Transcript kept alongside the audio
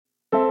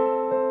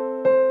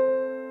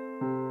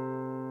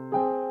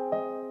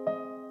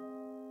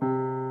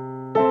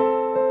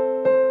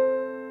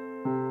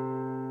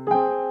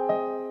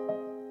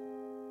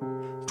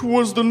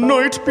'Twas the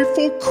night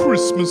before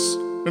Christmas,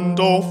 and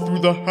all through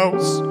the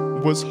house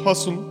was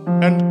hustle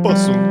and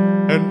bustle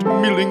and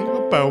milling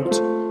about.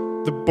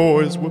 The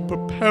boys were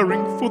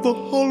preparing for the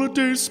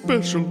holiday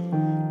special.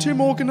 Tim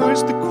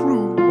organized the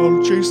crew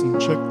while Jason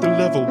checked the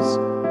levels.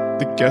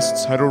 The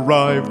guests had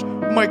arrived,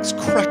 mics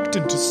cracked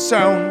into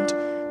sound,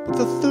 but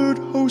the third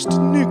host,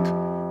 Nick,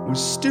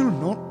 was still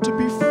not to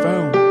be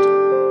found.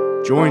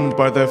 Joined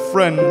by their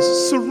friends,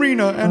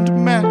 Serena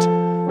and Matt,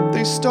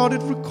 they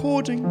started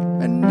recording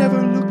and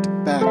never looked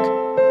back.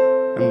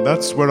 And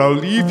that's where I'll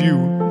leave you,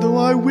 though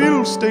I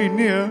will stay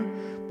near.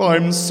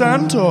 I'm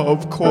Santa,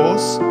 of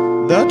course,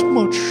 that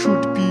much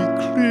should be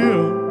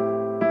clear.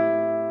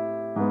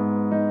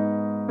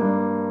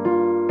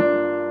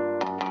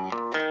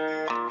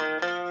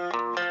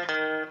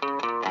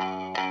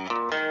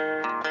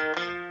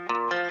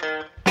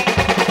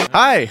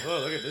 Hi,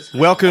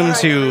 welcome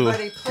to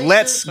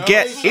Let's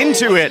Get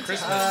Into It,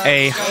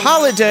 a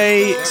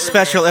holiday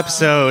special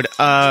episode.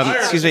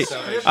 Excuse me,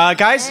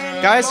 guys,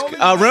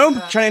 room,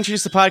 trying to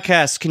introduce the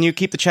podcast. Can you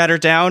keep the chatter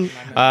down?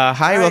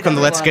 Hi, welcome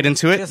to Let's Get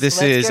Into It. This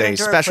is a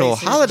special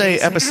holiday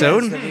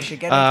episode.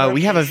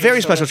 We have a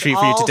very special treat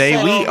for you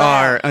today. We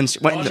are room,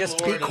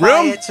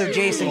 so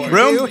Jason can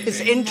room, do his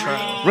intro.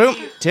 Room.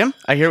 Tim,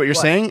 I hear what you're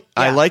saying. Yeah.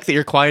 I like that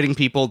you're quieting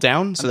people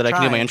down so that I can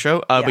do my trying.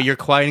 intro, but you're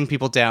quieting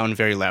people down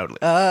very loudly.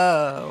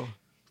 Oh.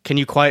 Can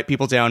you quiet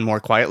people down more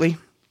quietly?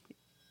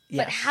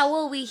 Yes. But how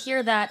will we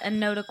hear that and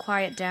know to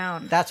quiet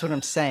down? That's what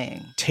I'm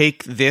saying.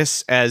 Take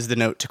this as the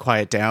note to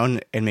quiet down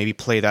and maybe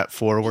play that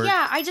forward.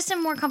 Yeah, I just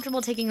am more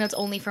comfortable taking notes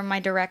only from my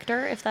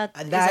director, if that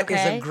is That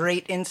okay. is a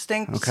great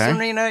instinct, Okay.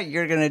 Serena.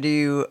 You're going to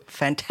do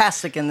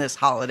fantastic in this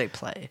holiday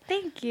play.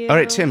 Thank you. All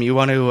right, Tim, you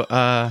want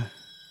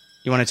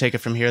to take it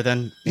from here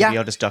then? Maybe Yeah.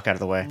 I'll just duck out of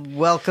the way.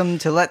 Welcome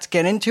to Let's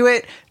Get Into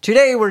It.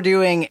 Today we're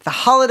doing the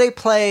holiday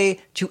play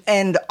to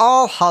end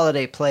all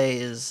holiday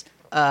plays.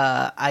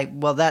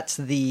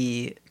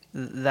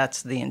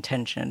 That's the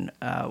intention.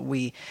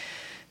 We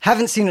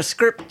haven't seen a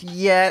script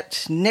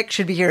yet. Nick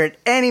should be here at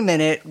any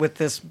minute with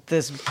this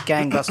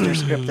gangbuster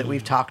script that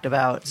we've talked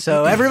about.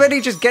 So everybody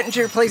just get into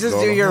your places,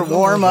 do your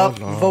warm-up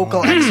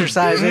vocal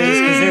exercises,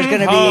 because there's going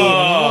to be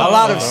a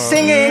lot of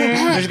singing,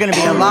 there's going to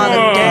be a lot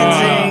of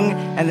dancing,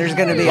 and there's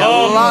going to be a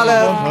lot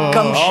of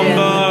gumption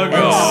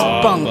and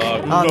spunk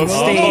on the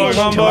stage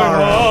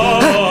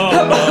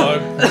tomorrow.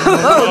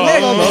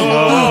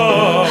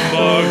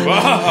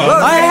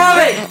 I have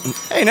it!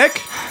 Hey,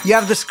 Nick. You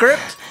have the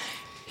script?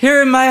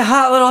 Here in my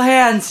hot little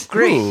hands.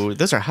 Great. Ooh,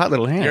 those are hot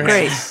little hands. Your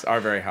Great. hands are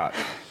very hot.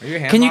 Are you a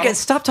hand Can you model?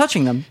 stop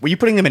touching them? Were you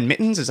putting them in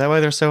mittens? Is that why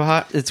they're so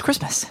hot? It's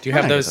Christmas. Do you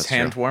have I those guess that's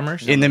hand true.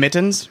 warmers? In the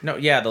mittens? No,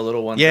 yeah, the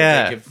little ones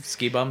Yeah. that give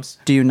ski bumps.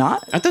 Do you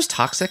not? Aren't those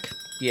toxic?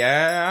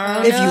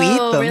 Yeah. If you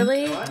eat them.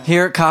 Really?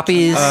 Here,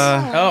 copies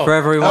Oh. for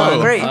everyone.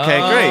 Oh, great. Okay,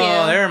 great.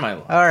 Oh, there my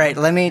All right,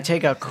 let me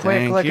take a quick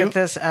Thank look you. at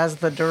this as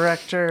the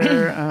director.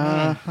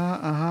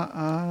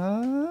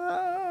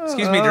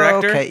 Excuse me,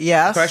 director. Okay,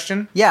 yes.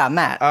 Question? Yeah,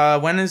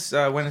 Matt. When is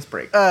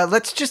break?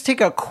 Let's just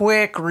take a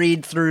quick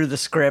read through the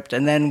script,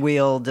 and then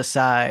we'll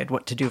decide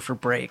what to do for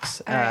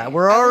breaks.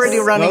 We're already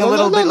running a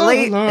little bit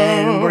late,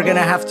 and we're going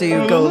to have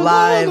to go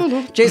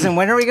live. Jason,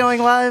 when are we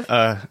going live?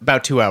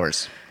 About 2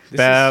 hours.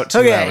 About 2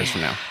 Okay. hours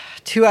from now.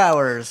 2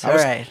 hours. All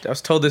right. I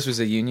was told this was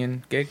a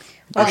union gig.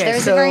 Okay,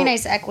 There's so a very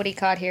nice equity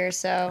cot here,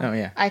 so Oh,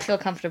 yeah. I feel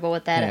comfortable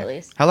with that Yeah. at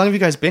least. How long have you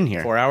guys been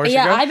here? 4 hours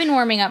Yeah, ago? I've been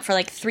warming up for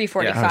like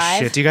 3:45. Oh,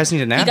 shit. Do you guys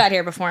need a nap? You got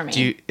here before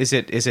me. Is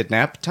it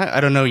nap time?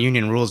 I don't know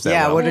union rules that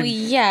Yeah, well. what Well,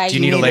 yeah. Do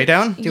you need a lay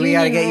down? Do we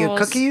gotta Union get you rules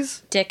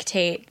cookies?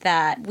 Dictate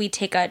that we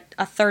take a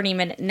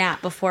 30-minute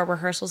nap before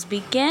rehearsals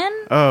begin.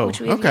 Oh, which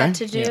we have okay. yet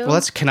to do.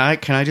 Well, can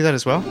I do that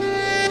as well?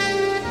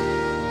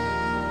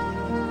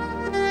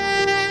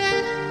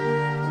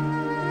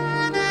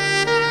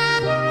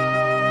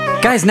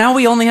 Guys, now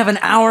we only have an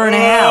hour and a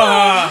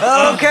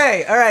half.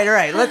 Okay. All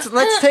right. Let's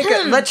take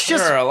a. Let's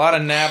just. There are a lot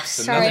of naps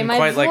and Sorry, nothing my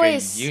quite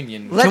voice. like a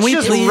union. Let's Can we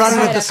just please- run with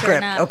Right the after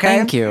script, nap. okay?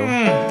 Thank you.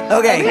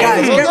 Okay,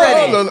 guys, get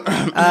ready.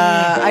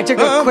 I took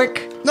a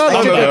quick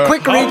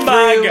read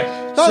through.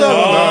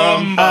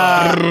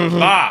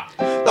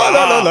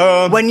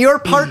 When your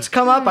parts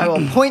come up, I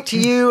will point to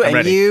you, and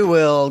ready. you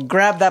will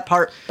grab that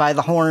part by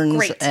the horns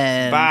Great.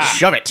 and Bah.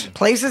 Shove it.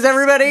 places.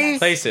 Everybody,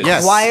 Places.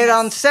 Yes. quiet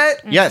on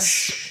set.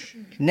 Yes.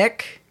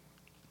 Nick,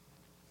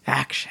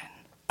 action.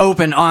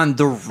 Open on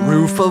the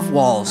roof of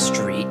Wall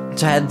Street.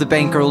 Ted, the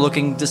banker,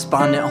 looking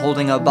despondent,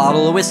 holding a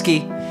bottle of whiskey,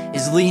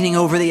 is leaning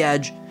over the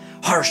edge.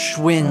 Harsh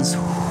winds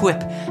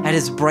whip at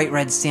his bright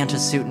red Santa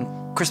suit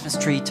and Christmas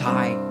tree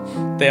tie.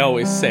 They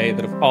always say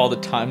that of all the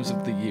times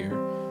of the year,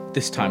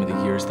 this time of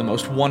the year is the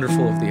most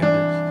wonderful of the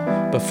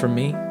others. But for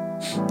me,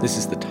 this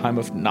is the time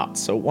of not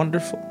so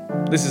wonderful.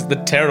 This is the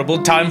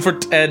terrible time for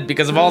Ted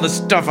because of all the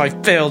stuff I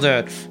failed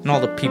at and all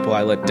the people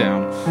I let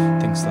down.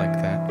 Things like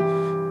that.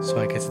 So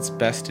I guess it's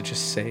best to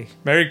just say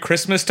Merry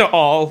Christmas to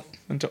all,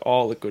 and to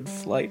all a good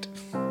flight.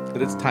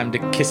 That it's time to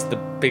kiss the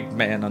big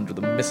man under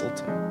the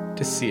mistletoe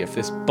to see if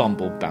this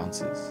bumble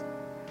bounces.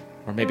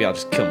 Or maybe I'll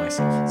just kill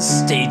myself.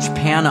 Stage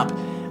pan up.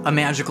 A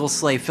magical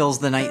sleigh fills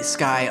the night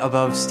sky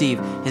above Steve.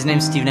 His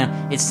name's Steve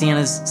now. It's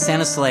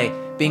Santa's sleigh,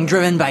 being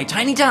driven by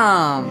Tiny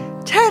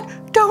Tom.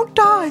 Ted, don't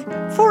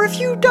die, for if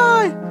you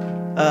die...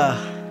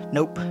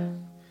 Nope.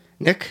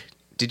 Nick,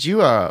 did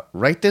you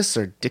write this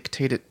or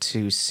dictate it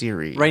to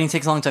Siri? Writing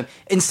takes a long time.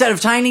 Instead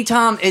of Tiny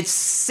Tom, it's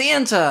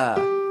Santa.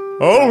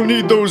 I'll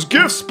need those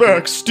gifts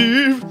back,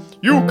 Steve.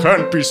 You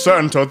can't be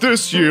Santa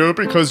this year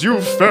because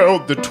you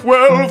failed the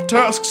 12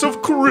 tasks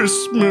of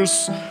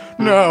Christmas.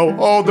 Now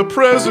all the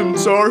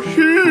presents are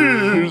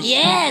his.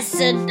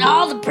 Yes, and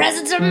all the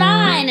presents are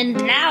mine, and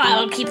now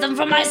I will keep them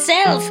for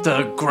myself.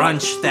 The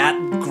Grunch, that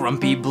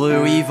grumpy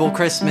blue evil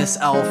Christmas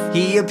elf,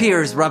 he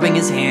appears rubbing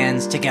his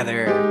hands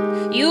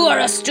together. You are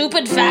a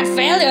stupid fat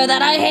failure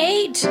that I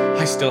hate.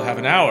 I still have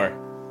an hour.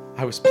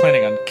 I was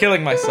planning on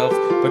killing myself,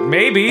 but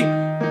maybe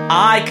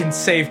I can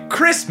save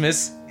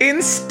Christmas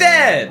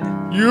instead.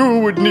 You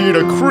would need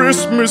a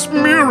Christmas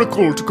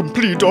miracle to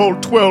complete all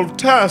 12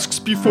 tasks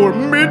before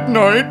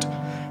midnight.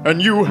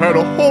 And you had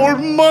a whole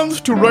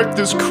month to write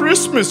this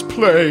Christmas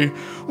play.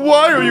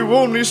 Why are you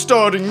only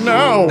starting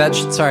now?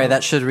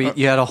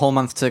 You had a whole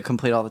month to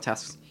complete all the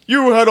tasks.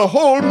 You had a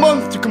whole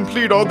month to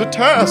complete all the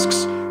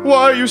tasks.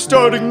 Why are you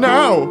starting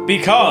now?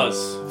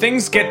 Because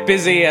things get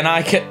busy and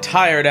I get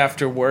tired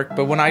after work,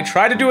 but when I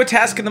try to do a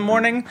task in the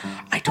morning,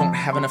 I don't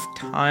have enough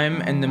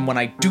time, and then when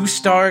I do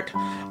start,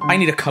 I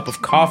need a cup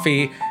of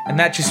coffee, and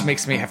that just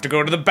makes me have to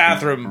go to the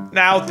bathroom.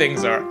 Now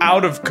things are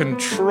out of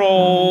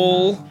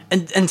control.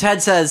 And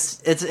Ted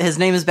says, his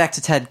name is back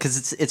to Ted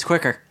because it's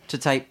quicker to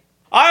type.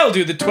 I'll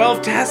do the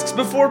 12 tasks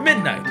before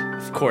midnight.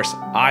 Of course,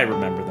 I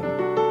remember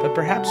them, but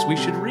perhaps we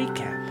should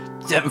recap.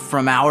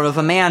 From out of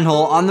a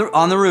manhole on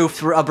the roof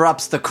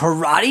erupts the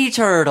Karate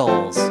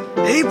Turtles.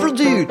 April,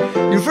 dude,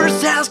 your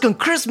first task on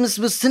Christmas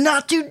was to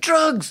not do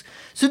drugs.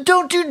 So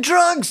don't do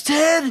drugs,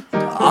 Ted.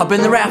 Up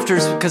in the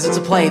rafters, because it's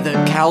a play, the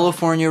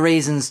California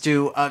Raisins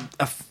do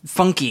a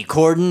funky,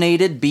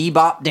 coordinated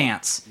bebop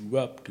dance.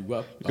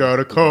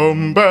 Gotta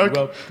come back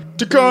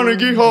to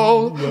Carnegie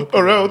Hall,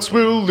 or else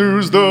we'll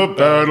lose the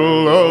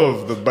battle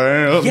of the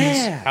bands.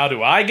 Yeah. How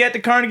do I get to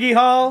Carnegie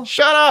Hall?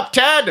 Shut up,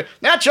 Ted!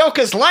 That joke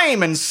is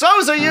lame, and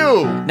so's are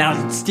you!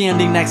 Now,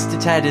 standing next to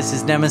Ted is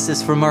his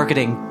nemesis for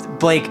marketing,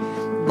 Blake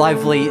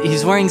Lively.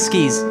 He's wearing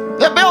skis.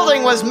 The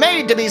building was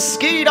made to be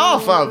skied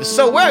off of,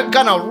 so we're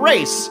gonna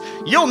race.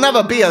 You'll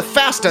never be as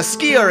fast a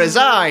skier as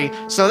I,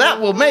 so that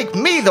will make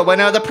me the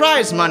winner of the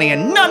prize money,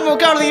 and none will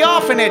go to the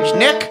orphanage,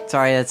 Nick.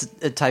 Sorry, that's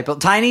a typo.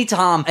 Tiny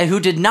Tom, who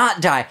did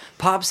not die,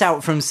 pops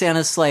out from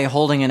Santa's sleigh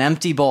holding an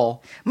empty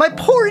bowl. My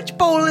porridge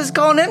bowl is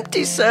gone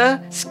empty,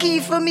 sir.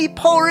 Ski for me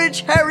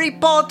porridge, Harry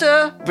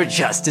Potter. But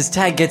just as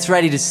Ted gets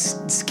ready to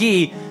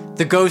ski,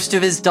 the ghost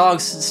of his dog,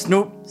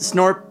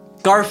 Snorp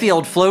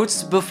Garfield,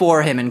 floats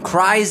before him and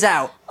cries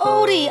out,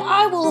 Odie,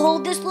 I will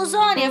hold this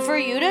lasagna for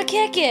you to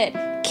kick it.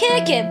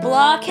 Kick it,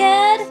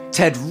 blockhead.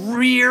 Ted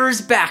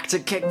rears back to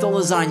kick the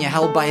lasagna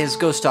held by his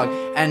ghost dog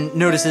and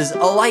notices a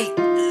light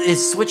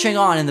is switching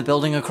on in the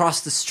building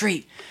across the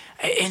street.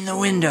 In the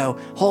window,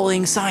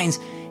 holding signs,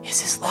 is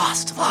his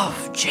lost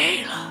love,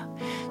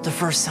 Jayla. The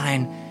first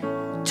sign,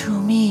 to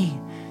me.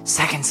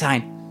 Second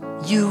sign,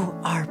 you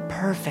are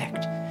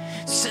perfect.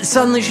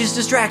 Suddenly she's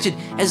distracted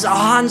as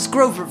Hans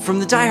Grover from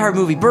the Die Hard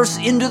movie bursts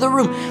into the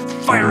room,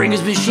 firing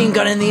his machine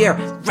gun in the air.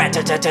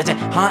 Rat-tat-tat-tat.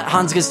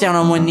 Hans gets down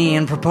on one knee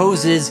and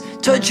proposes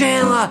to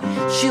Jayla.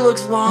 She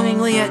looks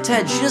longingly at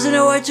Ted. She doesn't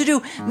know what to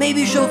do.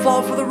 Maybe she'll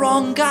fall for the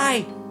wrong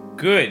guy.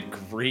 Good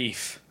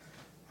grief.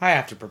 I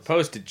have to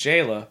propose to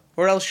Jayla,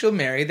 or else she'll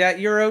marry that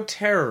Euro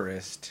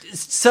terrorist.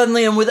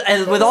 Suddenly, and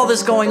with all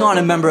this going on,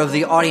 a member of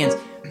the audience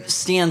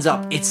stands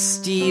up. It's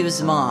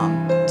Steve's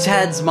mom.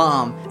 Ted's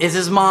mom. It's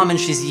his mom, and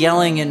she's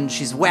yelling and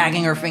she's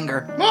wagging her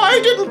finger.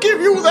 I didn't give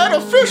you that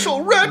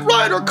official Red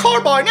Ryder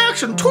Carbine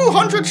Action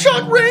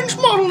 200-shot range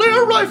model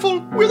air rifle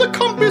with a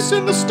compass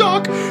in the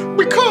stock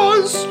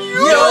because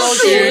you'll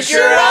shoot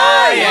your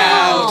eye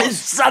out.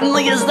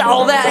 Suddenly, as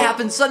all that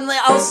happens, something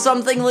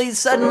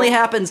suddenly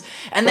happens,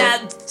 and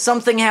that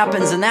something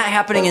happens, and that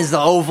happening is the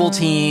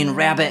Ovaltine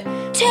rabbit.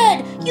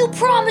 Ted, you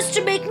promised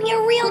to make me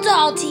a real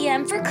doll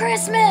TM for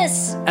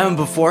Christmas. And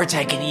before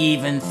Ted can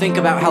even think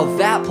about how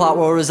that plot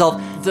will resolve,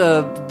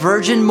 the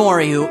Virgin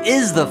Maury, who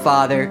is the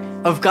father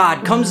of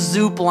God, comes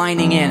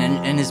zoop-lining in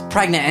and is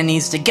pregnant and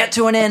needs to get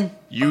to an inn.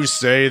 You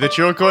say that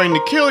you're going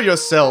to kill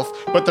yourself,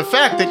 but the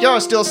fact that you're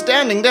still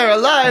standing there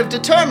alive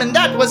determined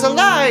that was a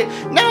lie.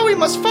 Now we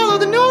must follow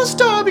the North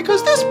Star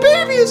because this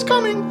baby is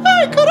coming.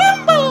 Ay,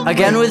 caramba!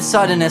 Again with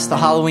suddenness, the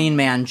Halloween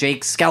man,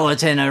 Jake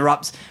Skeleton,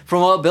 erupts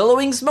from a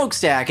billowing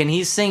smokestack, and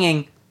he's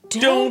singing,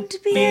 Don't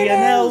be an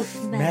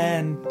elf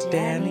man,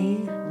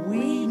 Danny.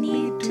 We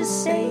need to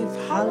save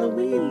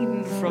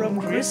Halloween from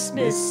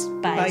Christmas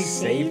by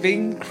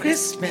saving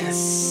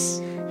Christmas.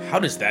 How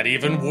does that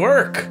even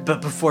work?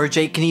 But before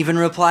Jake can even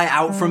reply,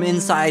 out from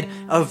inside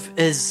of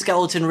his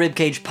skeleton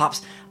ribcage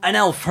pops an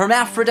elf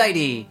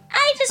hermaphrodite.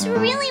 I just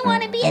really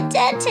want to be a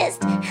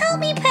dentist. Help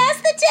me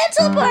pass the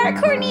dental bar,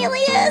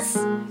 Cornelius.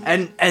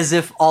 And as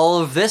if all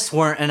of this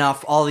weren't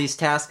enough, all these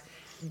tasks,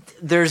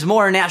 there's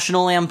more.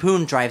 National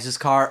Lampoon drives his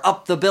car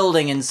up the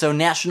building, and so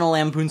National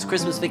Lampoon's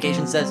Christmas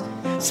Vacation says,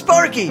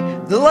 Sparky,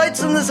 the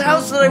lights in this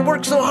house that I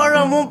work so hard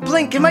on won't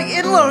blink, and my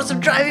in-laws are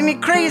driving me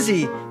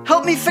crazy.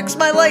 Help me fix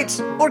my lights,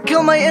 or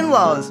kill my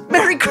in-laws.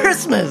 Merry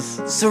Christmas!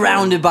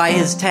 surrounded by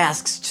his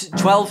tasks,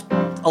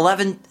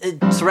 11,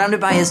 surrounded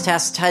by his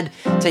tasks, Ted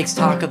takes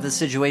talk of the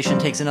situation,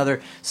 takes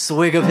another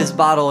swig of his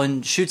bottle,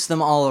 and shoots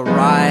them all a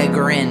wry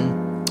grin.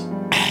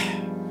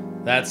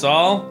 That's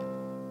all?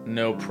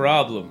 No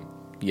problem,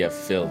 you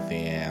filthy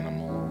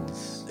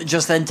animals.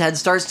 Just then Ted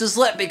starts to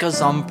slip because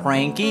some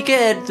pranky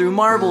kid threw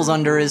marbles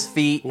under his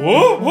feet.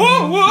 Whoa,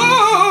 whoa,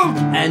 whoa!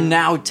 And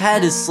now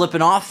Ted is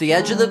slipping off the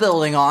edge of the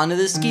building onto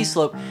the ski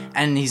slope,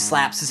 and he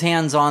slaps his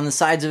hands on the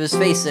sides of his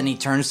face, and he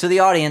turns to the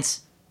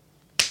audience.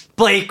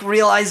 Blake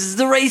realizes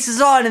the race is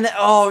on, and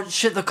oh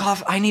shit, the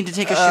cough, I need to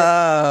take a shit.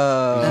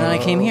 And then I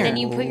came here. Then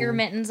you put your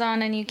mittens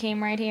on and you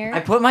came right here.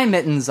 I put my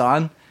mittens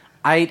on.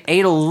 I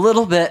ate a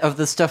little bit of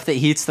the stuff that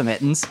heats the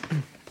mittens.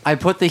 I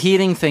put the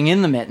heating thing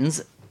in the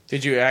mittens.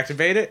 Did you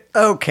activate it?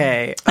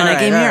 Okay. And I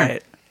came here.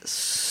 Right.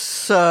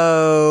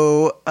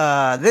 So,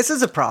 this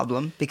is a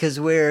problem, because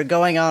we're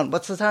going on...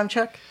 What's the time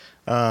check?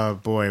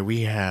 Boy,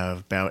 we have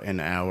about an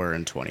hour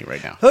and 20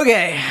 right now.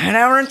 Okay, an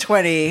hour and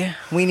 20.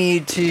 We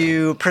need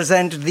to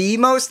present the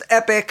most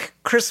epic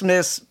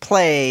Christmas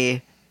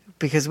play,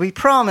 because we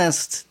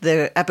promised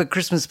the Epic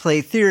Christmas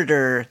Play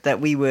Theater that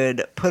we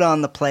would put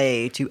on the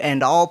play to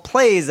end all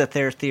plays at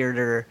their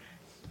theater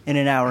in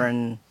an hour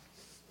and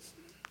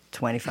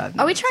 25 minutes.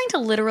 Are we trying to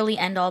literally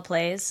end all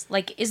plays?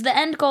 Like, is the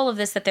end goal of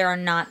this that there are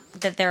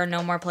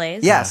no more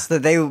plays? Yes,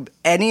 that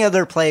any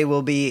other play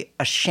will be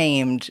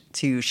ashamed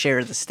to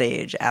share the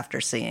stage after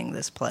seeing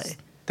this play.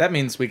 That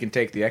means we can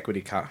take the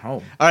equity cot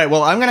home. All right,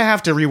 well, I'm going to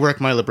have to rework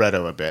my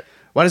libretto a bit.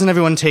 Why doesn't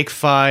everyone take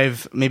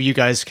 5? Maybe you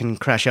guys can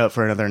crash out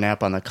for another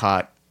nap on the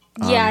cot.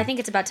 Yeah, I think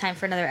it's about time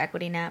for another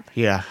equity nap.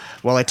 Yeah,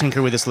 while I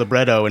tinker with this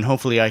libretto, and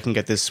hopefully I can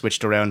get this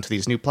switched around to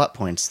these new plot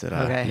points that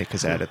Okay. Nick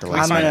has added at the I'm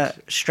last going minute.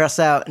 to stress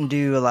out and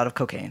do a lot of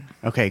cocaine.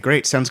 Okay,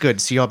 great. Sounds good.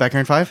 See you all back here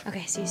in 5?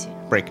 Okay, see you soon.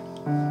 Break.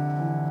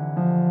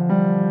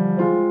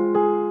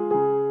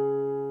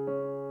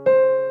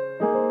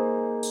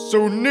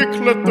 So Nick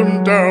let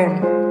them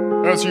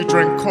down as he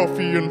drank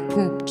coffee and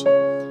pooped.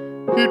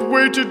 He'd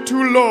waited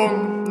too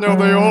long, now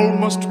they all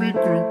must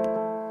regroup.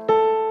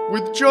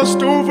 With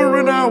just over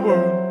an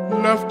hour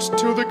left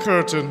till the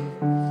curtain,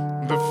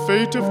 the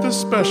fate of the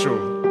special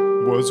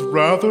was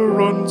rather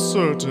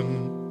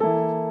uncertain.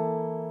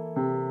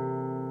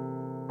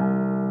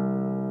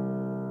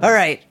 All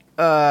right,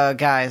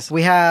 guys,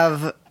 we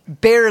have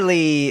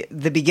barely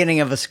the beginning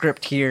of a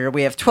script here.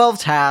 We have 12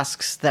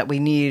 tasks that we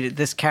need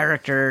this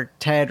character,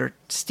 Ted or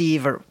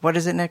Steve, or what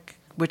is it, Nick?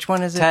 Which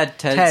one is it?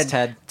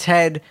 Ted.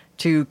 Ted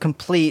to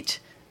complete,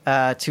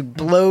 to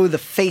blow the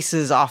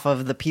faces off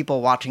of the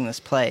people watching this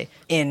play.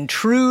 In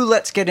true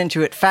Let's Get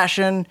Into It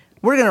fashion,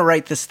 we're going to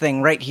write this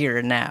thing right here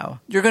and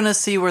now. You're going to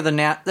see where the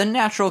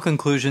natural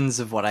conclusions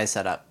of what I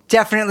set up.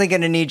 Definitely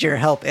going to need your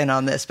help in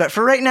on this, but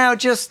for right now,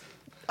 just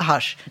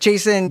hush.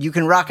 Jason, you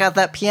can rock out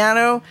that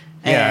piano.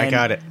 Yeah, I and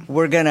got it.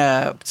 We're going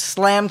to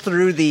slam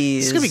through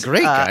these. This is gonna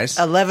be great, guys.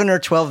 11 or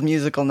 12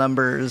 musical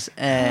numbers,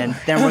 and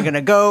then we're going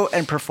to go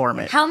and perform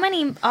it. How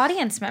many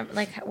audience members?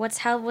 Like, what's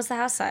the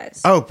house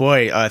size? Oh,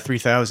 boy,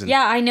 3,000.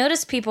 Yeah, I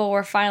noticed people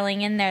were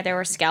filing in there. There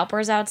were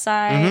scalpers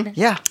outside.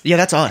 Yeah. Yeah,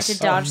 that's us. To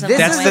dodge them. This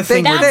That's is the a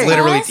thing. big We're thing.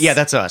 literally... Us? Yeah,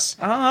 that's us.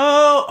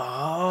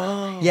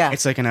 Yeah.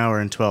 It's like an hour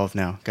and 12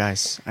 now,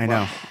 guys. I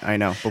know. But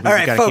we All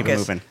right, gotta keep it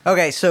focus. moving.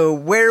 Okay, so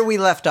where we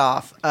left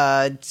off,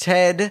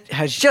 Ted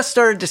has just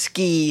started to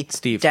ski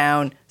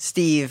down.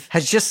 Steve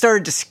has just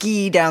started to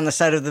ski down the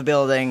side of the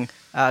building,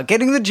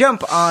 getting the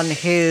jump on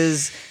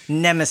his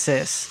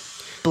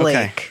nemesis,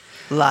 Blake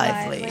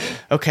Lively.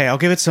 Okay, I'll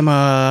give it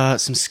some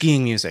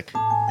skiing music.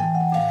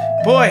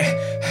 Boy,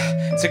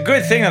 it's a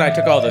good thing that I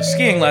took all those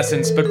skiing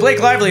lessons, but Blake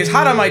Lively is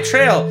hot on my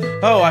trail.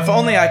 Oh, if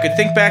only I could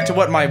think back to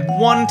what my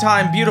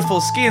one-time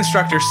beautiful ski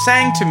instructor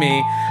sang to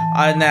me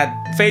on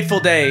that fateful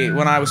day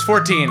when I was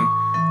 14.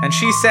 And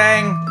she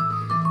sang...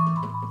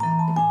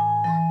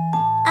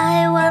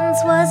 I once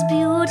was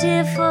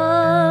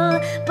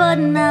beautiful, but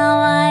now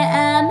I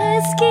am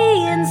a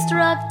ski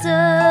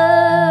instructor.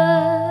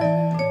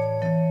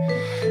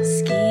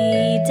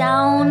 Ski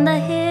down the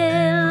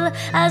hill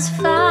as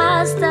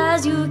fast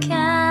as you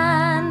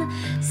can.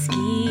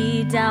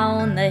 Ski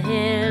down the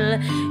hill,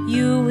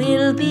 you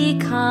will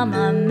become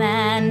a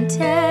man,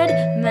 Ted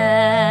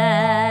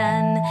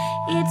Man.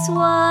 It's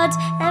what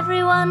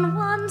everyone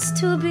wants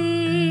to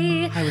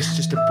be. I was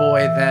just a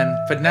boy then,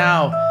 but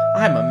now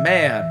I'm a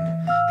man.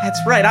 That's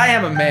right, I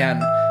am a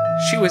man.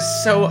 She was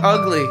so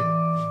ugly.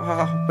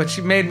 Oh, but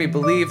she made me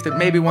believe that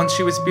maybe once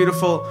she was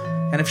beautiful,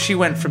 and if she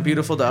went from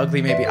beautiful to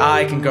ugly, maybe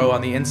I can go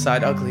on the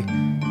inside ugly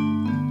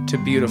to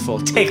beautiful.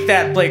 Take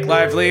that, Blake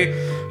Lively.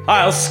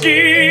 I'll ski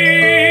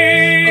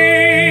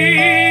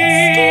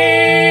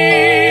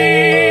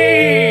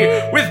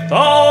with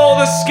all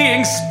the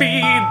skiing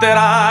speed that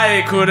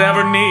I could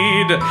ever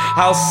need.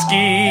 I'll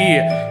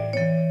ski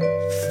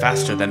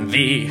faster than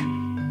thee.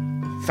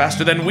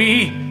 faster than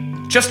we,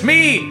 just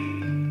me,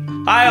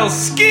 I'll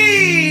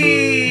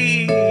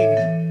ski!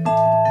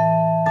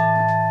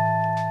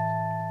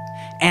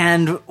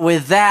 And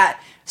with that,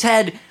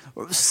 Ted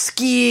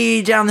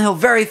skied down the hill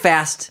very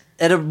fast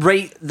at a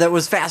rate that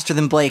was faster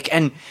than Blake,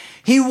 and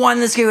he won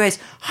the ski race.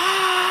 Orphanage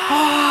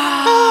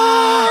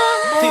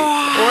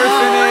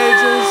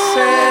is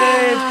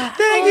saved!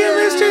 Thank you,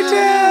 Mr.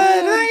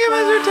 Ted! Thank you,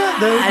 Mr.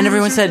 Ted! And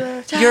everyone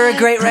said, "You're a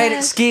great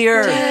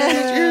skier.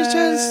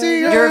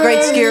 You're a great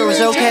skier. It was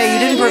okay. You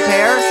didn't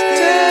prepare,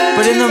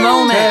 but in the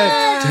moment."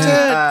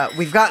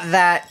 We've got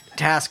that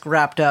task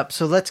wrapped up,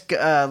 so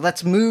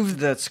let's move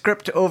the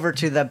script over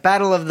to the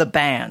Battle of the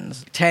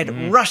Bands.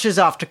 Ted rushes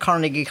off to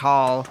Carnegie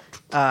Hall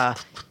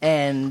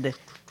and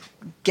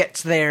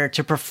gets there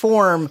to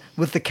perform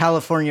with the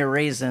California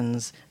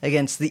Raisins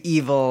against the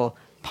evil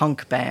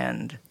punk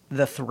band,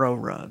 the Throw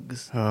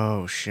Rugs.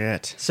 Oh,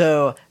 shit.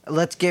 So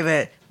let's give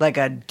it like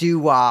a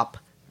doo-wop,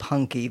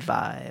 punky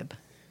vibe.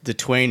 The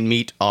twain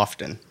meet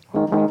often.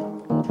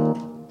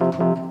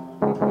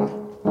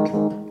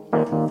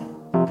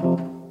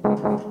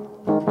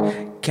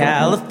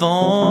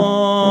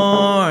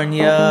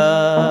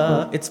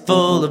 California, it's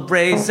full of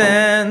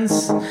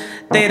raisins.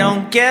 They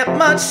don't get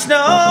much snow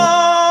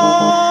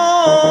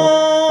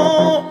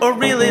or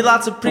really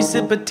lots of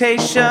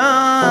precipitation.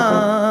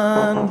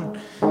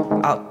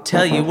 I'll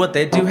tell you what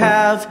they do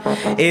have.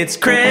 It's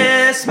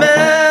Christmas.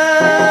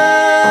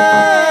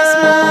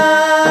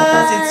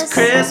 It's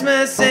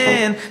Christmas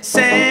in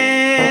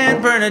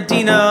San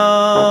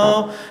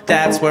Bernardino.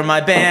 That's where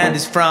my band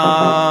is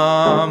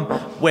from.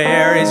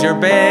 Where is your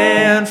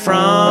band from?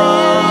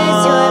 Where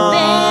is your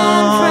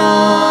band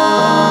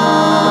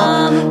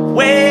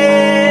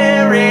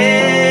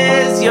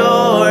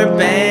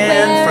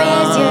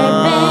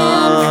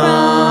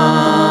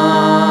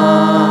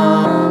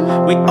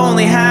from? We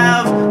only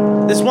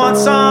have this one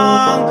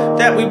song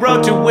that we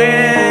wrote to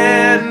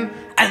win.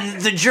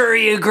 And the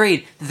jury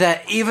agreed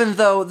that even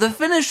though the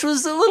finish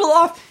was a little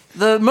off,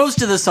 the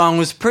most of the song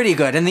was pretty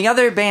good. And the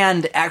other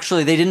band,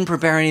 actually, they didn't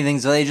prepare anything,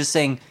 so they just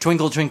sang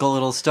Twinkle Twinkle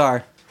Little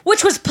Star.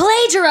 Which was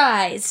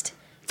plagiarized.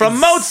 From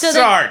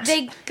Mozart! So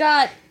they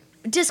got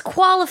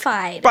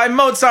disqualified. By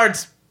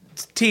Mozart's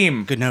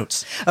team. Good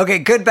notes. Okay,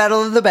 good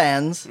Battle of the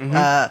Bands.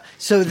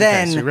 So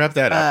then so wrap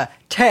that up.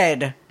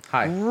 Ted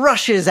Hi.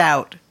 rushes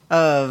out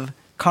of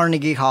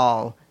Carnegie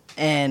Hall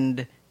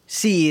and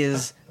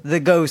sees the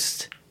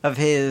ghost of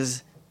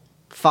his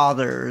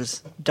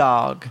father's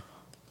dog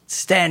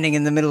standing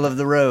in the middle of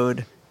the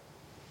road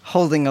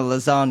holding a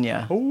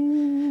lasagna.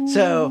 Ooh.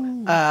 So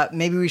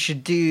maybe we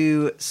should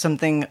do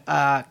something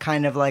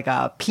kind of like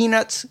a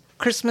Peanuts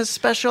Christmas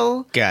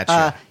special.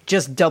 Gotcha.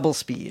 Just double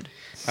speed.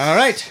 All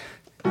right.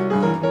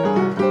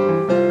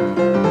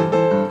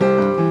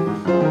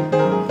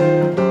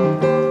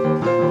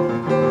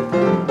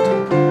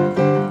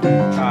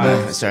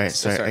 Sorry.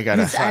 I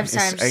gotta. I'm sorry,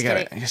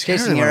 I'm just kidding.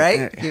 Jason, you all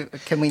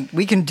right?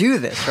 We can do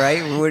this,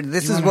 right?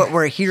 This is what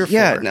we're here for.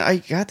 Yeah, no, I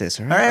got this.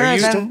 All right. All right, Are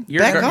you then. still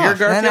back off?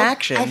 Then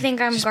action. I think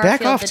I'm Just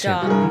back Garfield off, the Tim.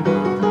 dog.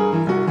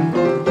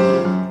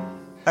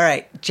 All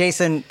right,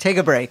 Jason, take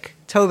a break.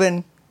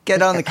 Tobin,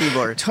 get on the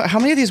keyboard. How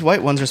many of these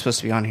white ones are supposed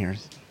to be on here?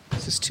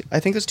 I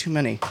think there's too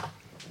many.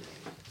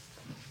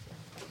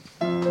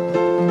 All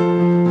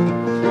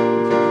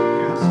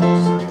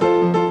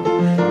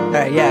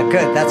right, yeah,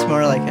 good. That's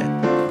more like it.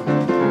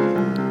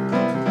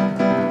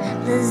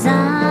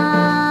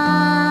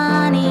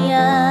 Lasagna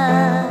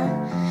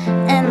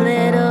and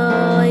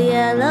little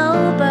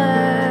yellow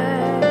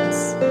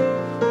birds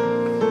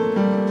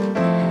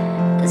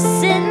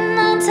sitting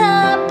on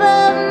top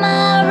of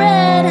my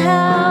red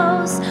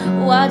house,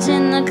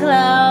 watching the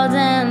clouds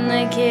and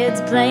the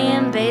kids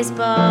playing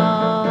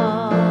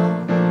baseball.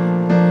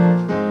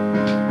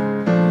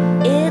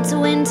 It's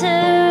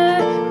winter,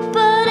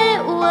 but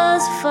it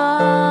was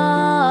fall.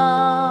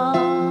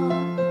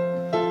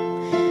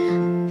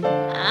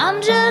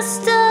 I'm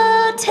just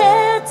a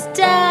Ted's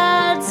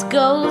dad's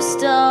ghost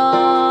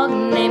dog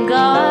named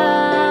Garfield.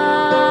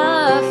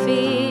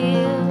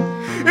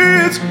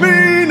 It's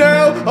me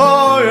now,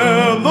 I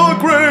am the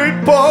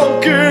great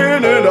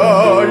pumpkin, and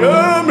I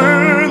am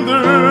in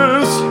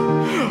this.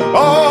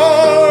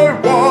 I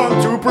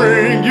want to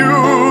bring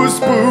you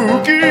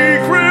spooky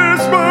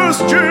Christmas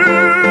cheer.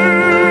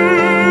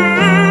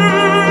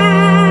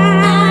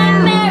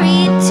 I'm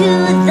married to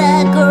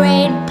the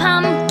great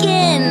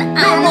pumpkin.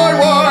 I'm my the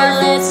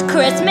wife. littlest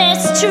Christmas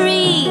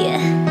tree.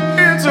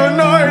 It's a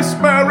nice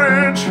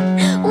marriage.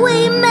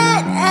 We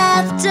met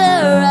after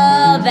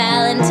a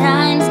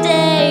Valentine's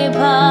Day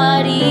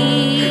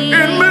party.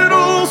 In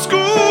middle school.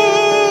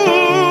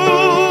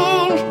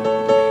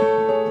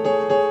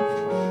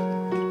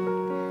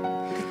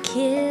 The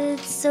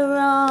kids are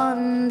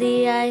on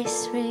the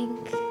ice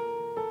rink.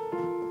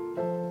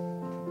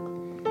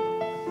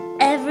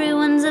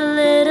 Everyone's a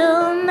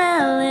little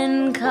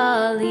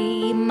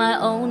melancholy. My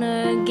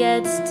owner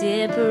gets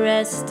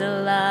depressed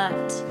a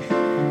lot.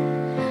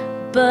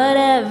 But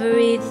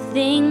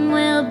everything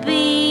will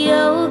be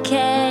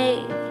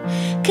okay.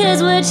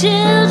 'Cause we're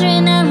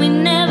children and we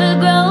never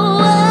grow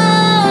up.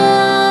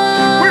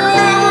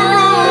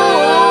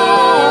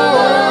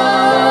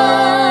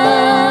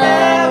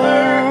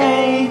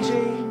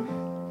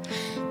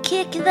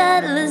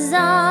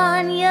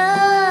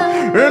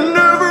 lasagna. And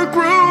never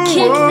grew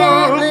Kick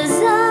that up.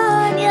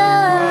 lasagna.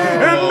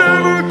 And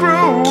never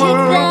grew Kick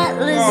up. that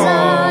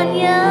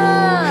lasagna.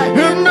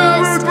 You And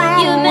never missed,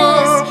 grew you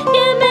missed, up.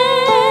 you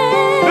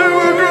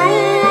Never missed. grew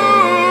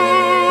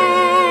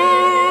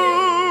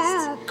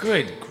up.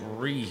 Good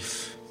grief.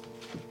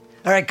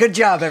 All right, good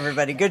job,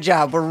 everybody. Good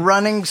job. We're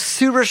running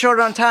super short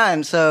on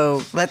time,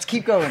 so let's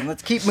keep going.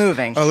 Let's keep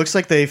moving. Oh, it looks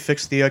like they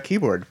fixed the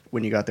keyboard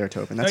when you got there,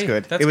 Tobin. That's yeah,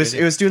 good. that's It was good,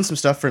 yeah. it was doing some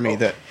stuff for me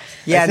that.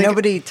 Yeah, I think-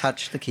 nobody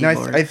touched the No,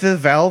 keyboard. the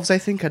valves I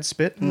think had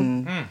spit.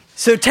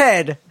 So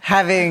Ted,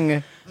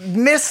 having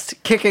missed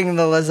kicking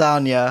the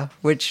lasagna,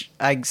 which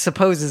I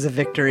suppose is a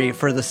victory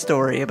for the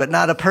story, but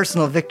not a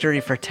personal victory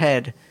for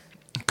Ted,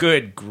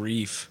 Good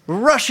grief.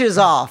 rushes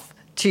off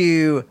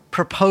to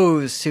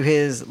propose to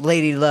his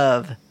lady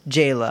love,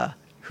 Jayla,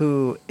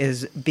 who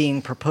is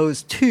being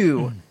proposed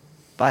to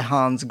by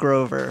Hans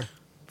Grover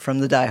from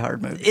the Die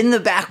Hard movie. In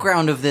the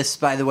background of this,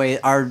 by the way,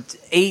 are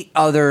 8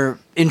 other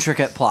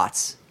intricate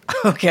plots.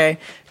 Okay.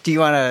 Do you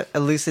want to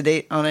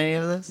elucidate on any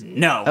of this?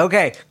 No.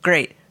 Okay,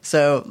 great.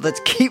 So let's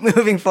keep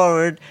moving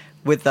forward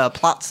with the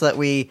plots that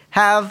we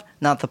have,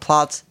 not the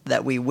plots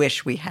that we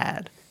wish we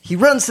had. He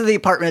runs to the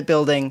apartment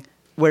building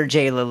where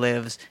Jayla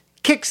lives,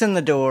 kicks in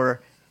the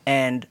door,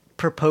 and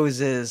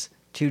proposes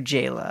to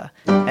Jayla.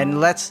 And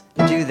let's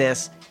do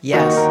this.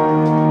 Yes.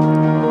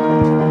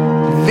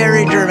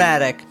 Very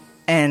dramatic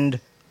and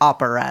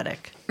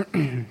operatic.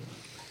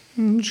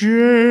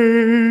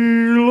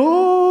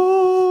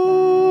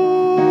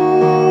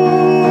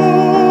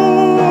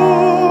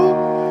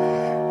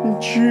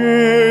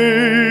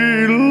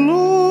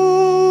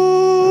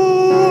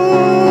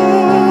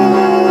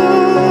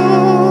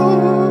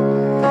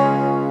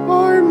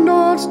 I'm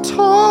not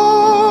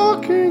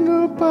talking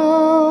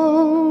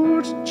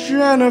about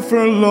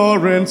Jennifer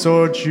Lawrence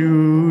or Jude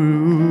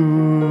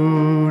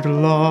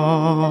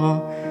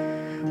Law.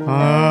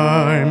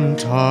 I'm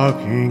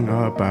talking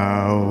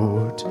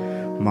about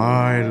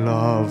my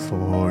love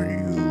for you.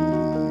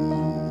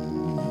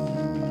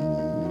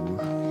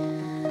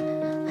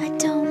 I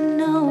don't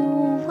know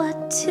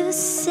what to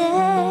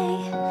say.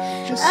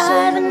 Just say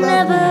I've you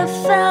love never me.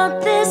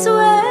 felt this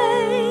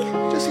way.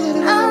 Just let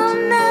it I'll out.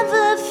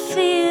 never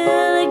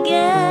feel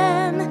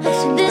again.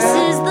 seems This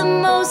bad. is the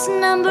most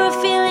number of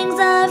feelings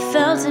I've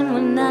felt in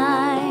one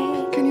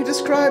night. Can you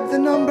describe the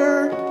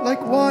number?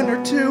 Like 1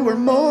 or 2 or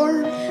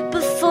more?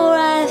 Before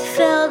I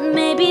felt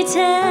maybe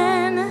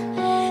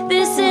 10.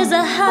 This is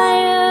a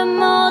higher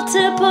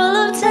multiple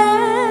of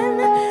 10.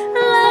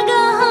 Like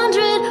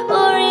 100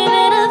 or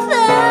even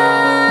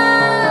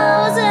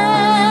 1,000.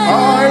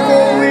 I've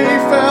only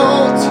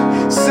felt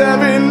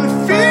 7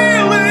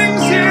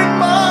 feelings in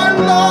my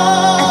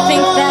life. I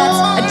think that's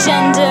a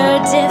gender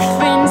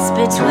difference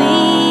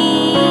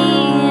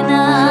between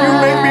us. You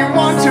make me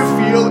want to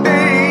feel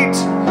 8.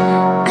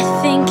 I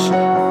think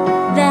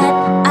that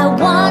I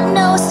want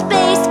no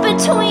space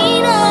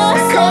between us.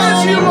 Because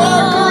you are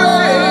anymore.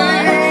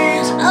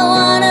 great. I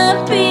wanna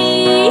be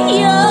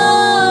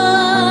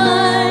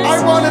yours. I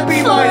wanna be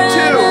mine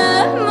too.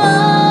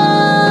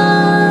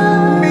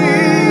 forevermore. Me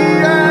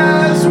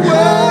as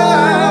well.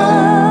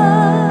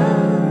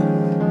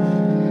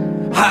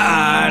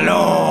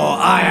 Hello,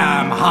 I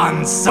am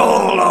Han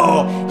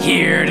Solo,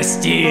 here to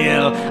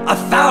steal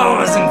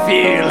 1,000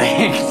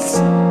 feelings.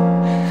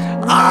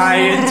 I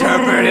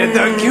interpreted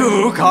the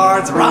cue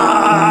cards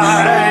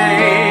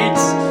right.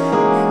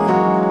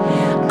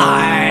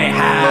 I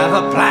have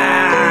a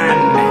plan.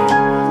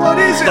 What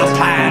is The it?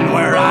 plan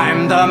where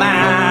I'm the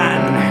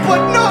man.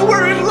 But no,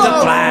 we're in The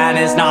love. plan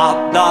is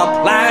not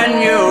the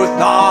plan you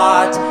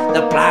thought.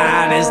 The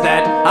plan is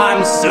that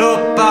I'm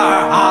super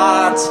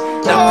hot.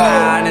 The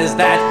plan is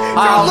that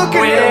I'll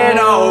looking win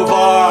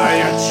over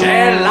your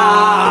Jayla.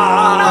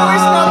 No,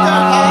 he's not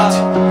that hot.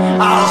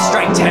 I'll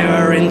strike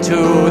terror into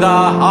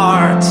the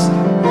heart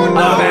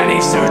of any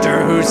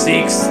suitor who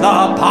seeks the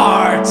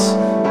part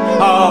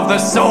of the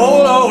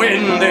solo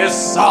in this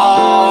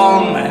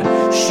song.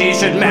 She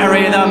should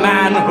marry the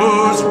man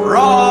who's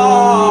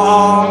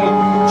wrong.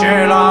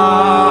 Jayla.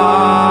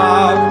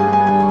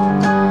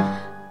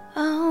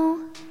 Oh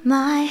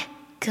my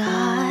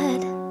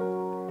God.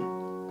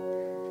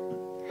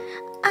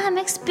 I'm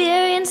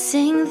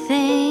experiencing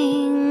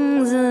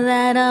things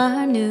that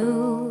are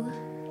new.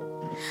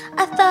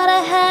 I thought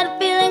I had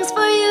feelings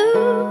for you,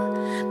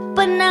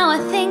 but now I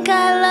think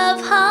I love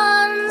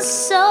Han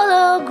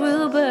Solo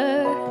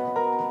Gruber.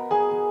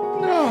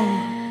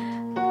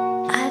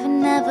 I've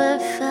never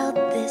felt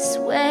this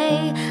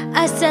way.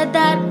 I said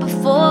that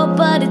before,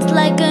 but it's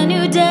like a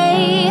new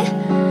day.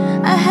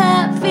 I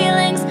have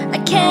feelings I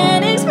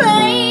can't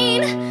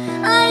explain.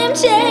 I am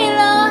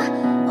Jayla,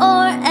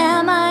 or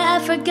am I? I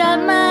forgot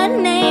my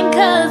name,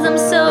 'cause I'm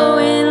so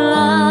in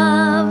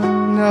love.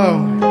 No.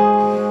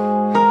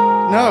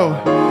 No.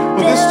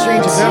 Well, this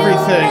changes There are two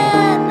everything.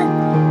 men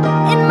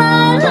in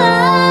my life.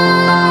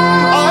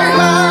 I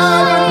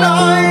have a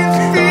ninth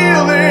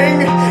feeling,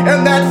 and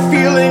that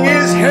feeling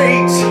is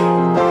hate.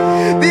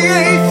 The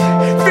 8th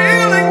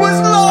feeling was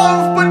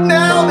love, but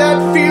now that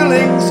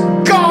feeling's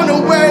gone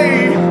away.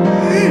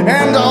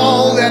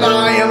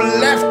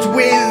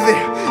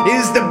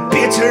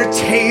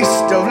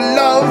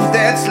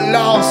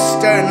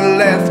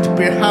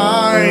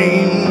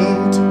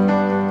 behind.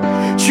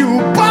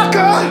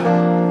 Chewbacca,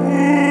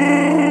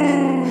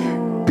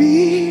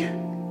 be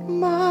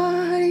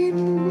mine.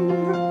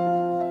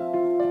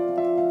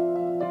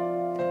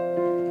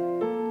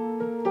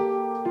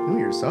 Ooh,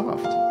 you're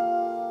soft.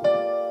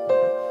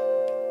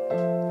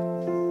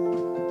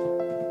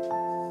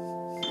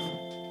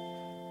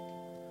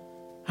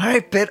 All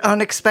right, bit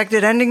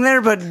unexpected ending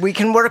there, but we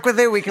can work with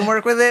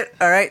it.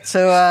 All right,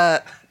 so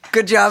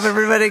good job,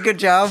 everybody. Good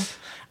job.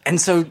 And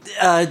so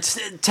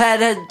Ted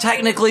had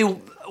technically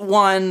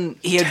won.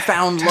 He had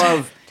found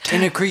love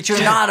in a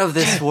creature not of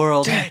this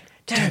world.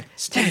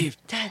 Steve.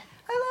 I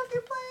love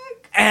your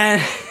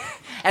playing.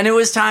 And it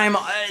was time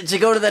to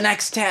go to the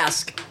next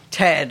task.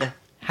 Ted,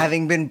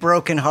 having been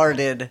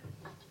brokenhearted,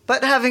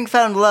 but having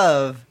found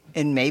love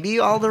in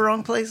maybe all the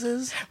wrong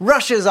places,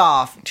 rushes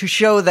off to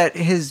show that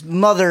his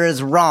mother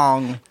is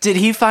wrong. Did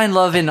he find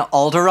love in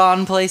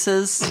Alderaan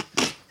places?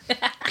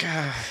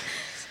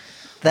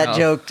 That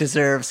joke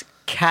deserves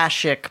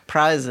Kashyyyk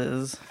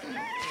prizes.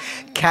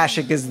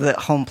 Kashyyyk is the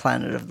home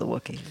planet of the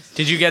Wookiees.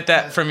 Did you get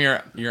that from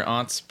your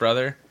aunt's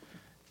brother?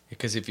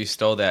 Because if you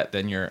stole that,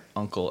 then you're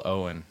Uncle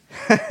Owen.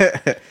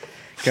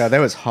 God, that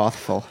was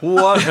Hothful.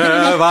 What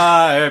have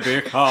I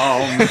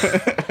become?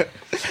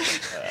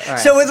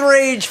 So with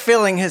rage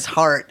filling his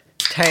heart,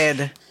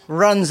 Ted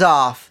runs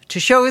off to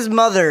show his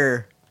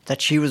mother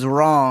that she was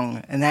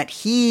wrong and that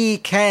he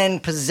can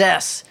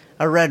possess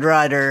a Red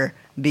Ryder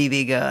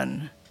BB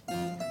gun.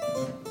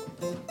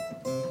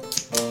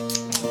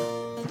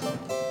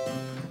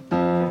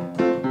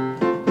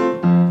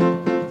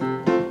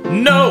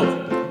 No!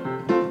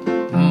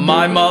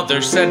 My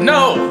mother said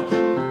no!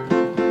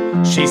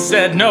 She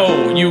said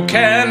no, you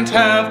can't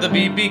have the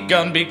BB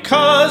gun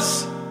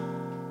because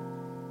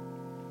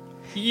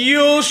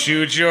you'll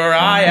shoot your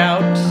eye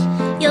out.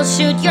 You'll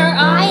shoot your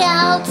eye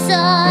out,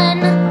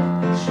 son.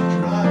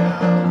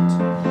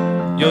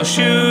 You'll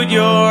shoot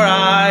your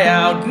eye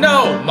out.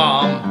 No,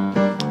 Mom.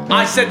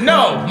 I said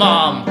no,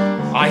 Mom.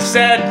 I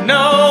said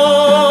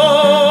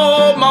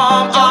no,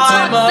 Mom. Don't talk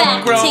I'm a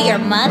back to grown your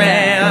mother.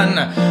 man.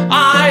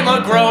 I'm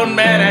a grown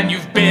man and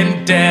you've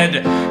been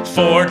dead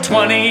for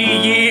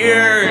 20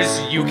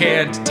 years. You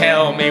can't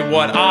tell me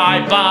what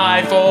I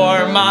buy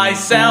for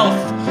myself.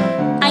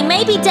 I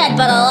may be dead,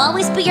 but I'll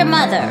always be your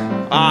mother.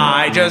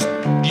 I just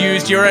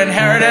used your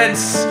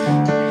inheritance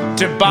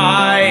to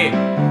buy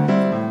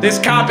this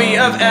copy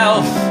of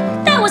Elf.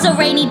 That was a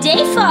rainy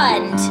day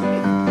fund.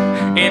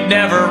 It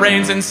never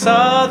rains in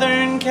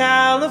Southern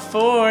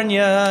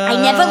California. I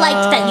never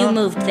liked that you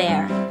moved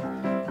there.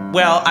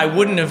 Well, I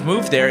wouldn't have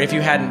moved there if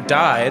you hadn't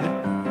died.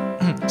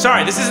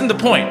 Sorry, this isn't the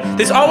point.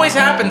 This always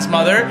happens,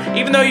 Mother.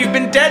 Even though you've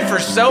been dead for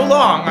so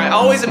long, I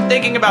always am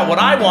thinking about what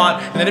I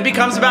want, and then it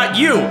becomes about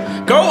you.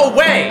 Go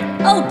away!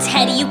 Oh,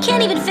 Teddy, you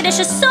can't even finish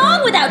a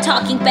song without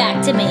talking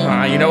back to me.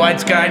 You know, I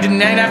didn't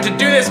have to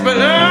do this, but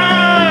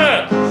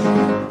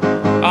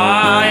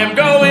I am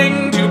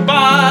going to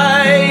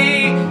buy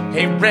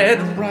a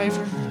Red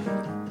Ryder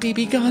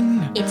BB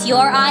gun. It's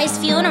your eyes'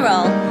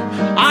 funeral.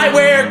 I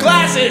wear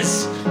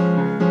glasses.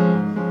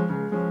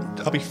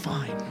 I'll be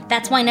fine.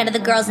 That's why none of the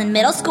girls in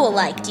middle school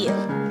liked you.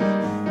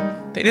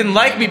 They didn't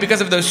like me because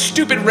of those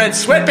stupid red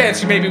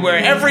sweatpants you made me wear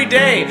every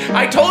day.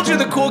 I told you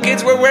the cool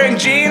kids were wearing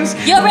jeans.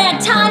 Your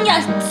Aunt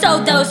Tanya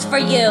sewed those for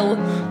you.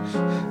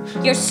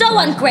 You're so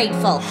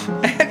ungrateful.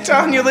 Aunt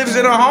Tanya lives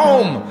in a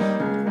home.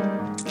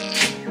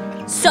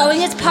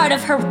 Sewing is part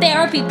of her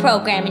therapy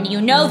program, and you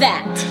know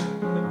that.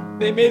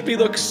 They made me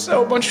look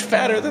so much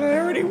fatter than I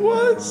already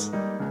was.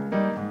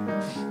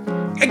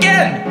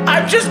 Again,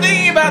 I'm just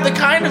thinking about the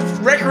kind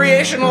of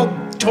recreational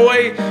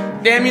toy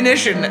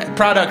ammunition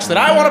products that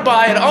I want to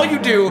buy, and all you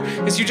do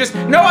is you just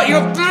know what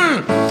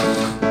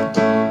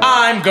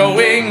I'm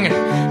going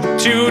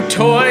to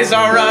Toys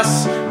R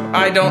Us.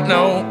 I don't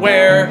know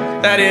where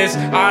that is.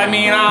 I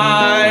mean,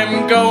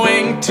 I'm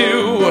going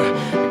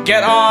to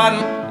get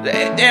on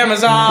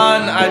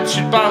Amazon. I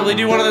should probably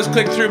do one of those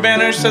click-through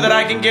banners so that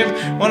I can give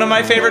one of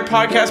my favorite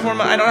podcasts more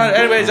money. I don't know.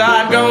 Anyways,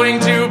 I'm going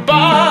to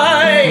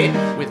buy,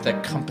 with a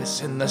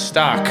compass in the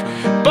stock,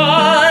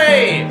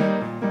 buy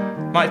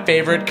my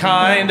favorite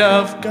kind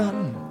of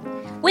gun.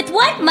 With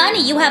what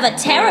money? You have a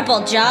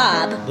terrible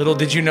job. Little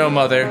did you know,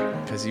 Mother,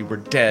 because you were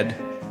dead,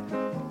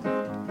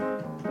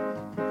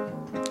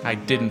 I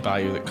didn't buy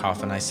you the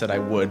coffin I said I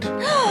would.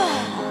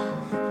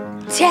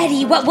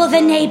 Teddy, what will the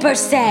neighbors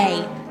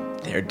say?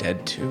 They're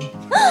dead too.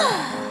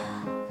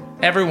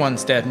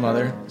 Everyone's dead,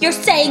 Mother. You're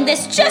saying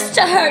this just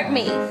to hurt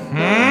me.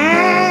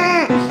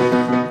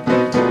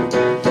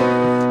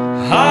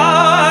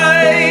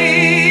 I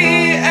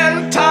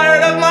am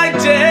tired of my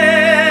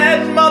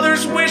dead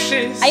mother's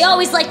wishes. I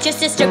always liked your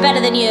sister better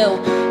than you.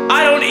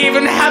 I don't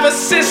even have a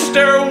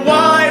sister.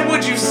 Why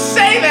would you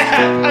say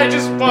that? I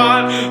just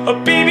want a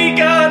BB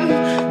gun.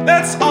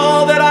 That's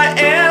all that I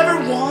ever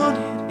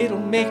wanted. It'll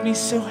make me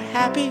so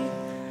happy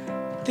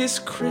this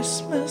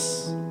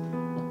Christmas.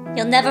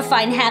 You'll never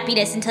find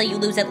happiness until you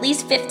lose at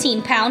least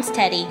 15 pounds,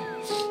 Teddy.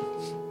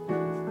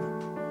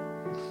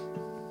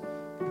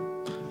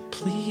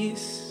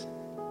 Please.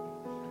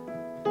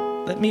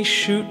 Let me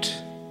shoot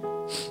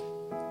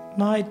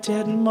my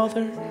dead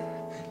mother.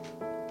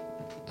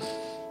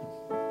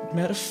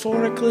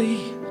 Metaphorically.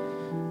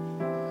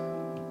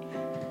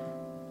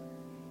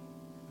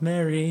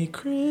 Merry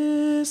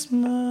Christmas.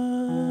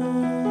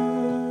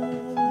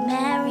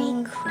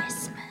 Merry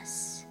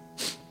Christmas.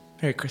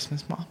 Merry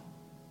Christmas, Mom.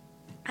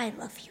 I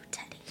love you,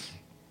 Teddy.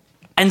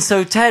 And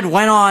so Ted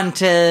went on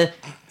to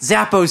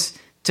Zappos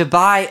to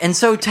buy, and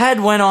so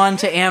Ted went on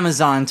to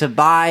Amazon to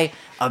buy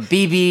a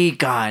BB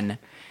gun.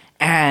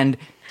 And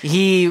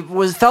he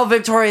felt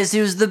victorious. He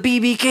was the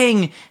BB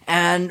king.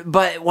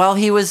 But while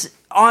he was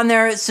on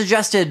there, it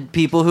suggested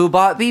people who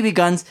bought BB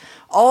guns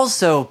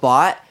also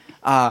bought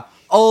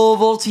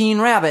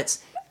Ovaltine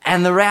rabbits.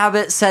 And the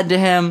rabbit said to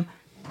him,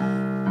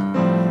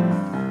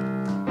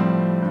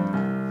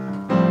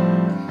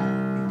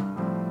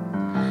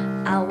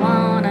 I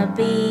wanna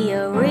be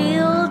a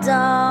real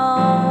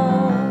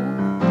doll.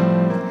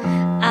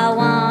 I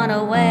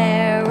wanna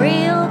wear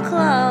real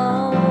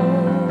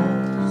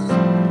clothes.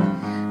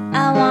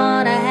 I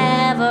wanna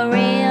have a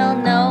real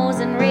nose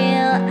and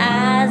real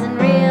eyes and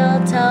real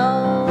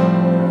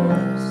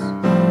toes.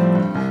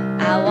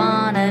 I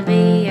wanna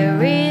be a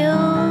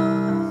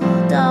real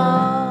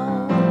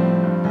doll.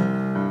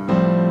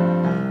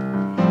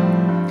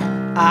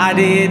 I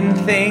didn't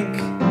think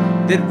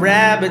that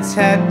rabbits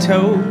had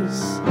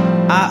toes.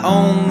 I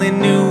only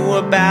knew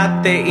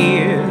about their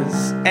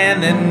ears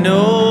and their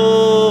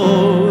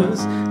nose.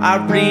 I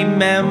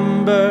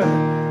remember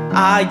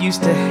I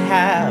used to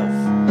have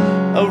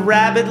a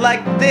rabbit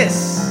like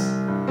this.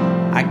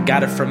 I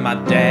got it from my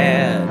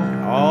dad.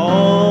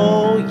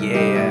 Oh,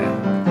 yeah.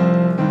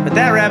 But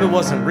that rabbit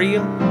wasn't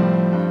real.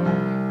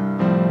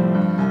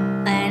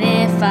 And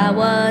if I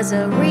was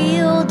a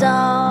real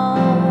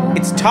doll,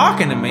 It's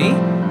talking to me.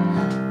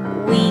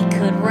 we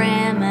could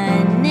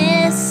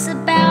reminisce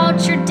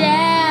about your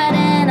dad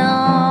and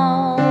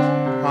all.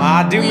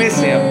 I do miss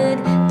him. We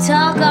could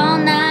talk all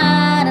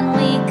night and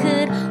we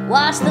could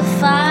watch the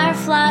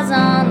fireflies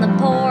on the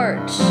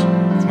porch.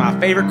 It's my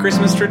favorite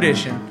Christmas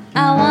tradition.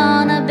 I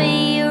wanna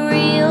be a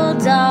real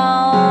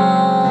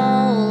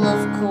doll,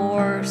 of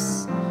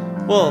course.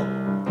 Well,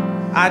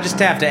 I just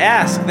have to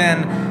ask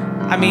then.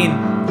 I mean,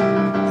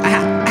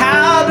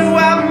 how do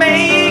I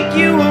make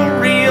you a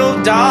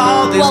real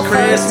doll this Well,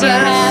 Christmas? first you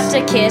have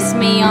to kiss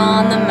me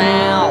on the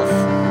mouth.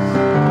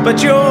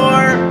 But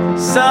you're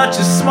such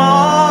a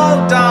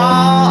small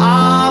doll,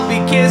 I'll be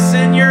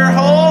kissing your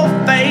whole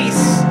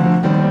face.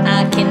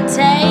 I can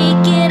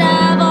take it,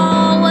 I've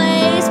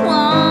always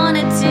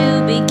wanted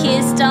to be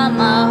kissed on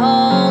my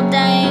whole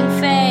dang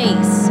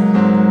face.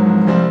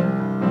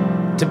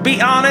 To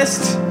be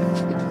honest,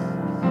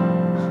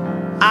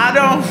 I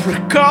don't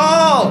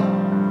recall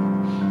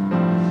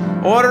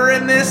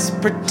ordering this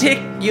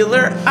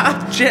particular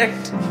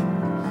object.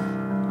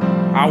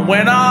 I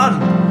went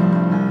on,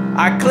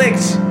 I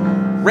clicked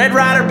Red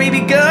Ryder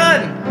BB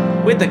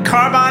gun with the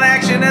carbine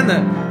action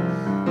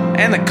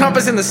and the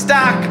compass in the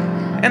stock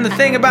and the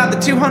thing about the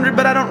 200,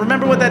 but I don't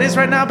remember what that is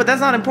right now, but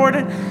that's not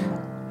important.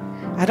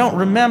 I don't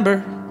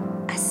remember.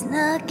 I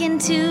snuck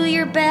into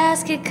your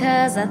basket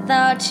 'cause I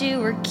thought you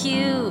were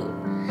cute.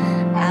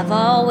 I've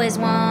always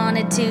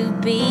wanted to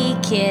be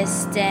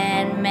kissed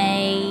and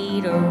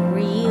made a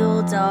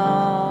real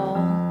doll.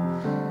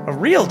 A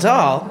real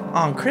doll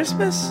on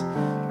Christmas?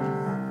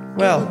 It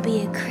Well, would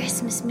be a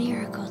Christmas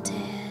miracle,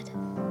 Ted.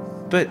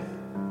 but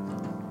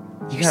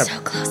you You're gotta, so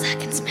close I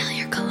can smell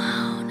your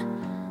cologne.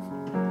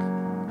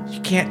 you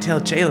can't tell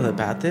Jayla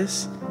about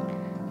this.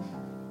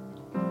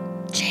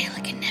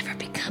 Jayla can never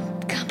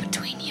come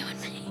between you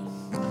and me.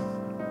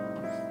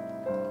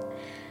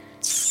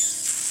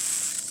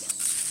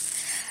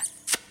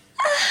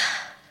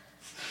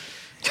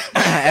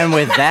 and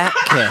with that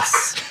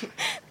kiss,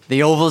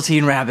 the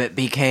Ovaltine rabbit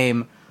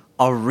became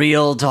a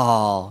real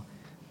doll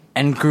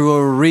and grew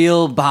a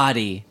real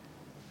body.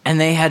 And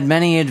they had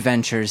many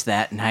adventures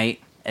that night.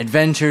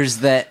 Adventures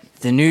that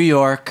the New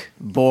York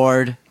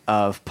Board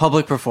of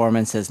Public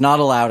Performance has not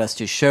allowed us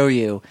to show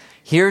you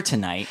here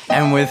tonight.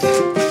 And with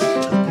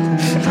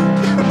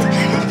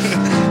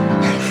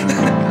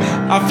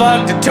I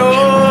fucked a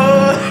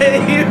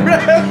toy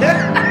rabbit.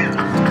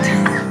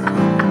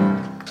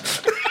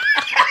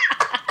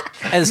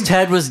 as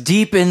Ted was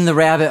deep in the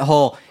rabbit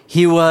hole,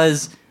 he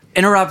was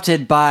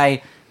interrupted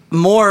by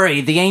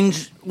Maury, the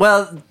angel.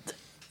 Well,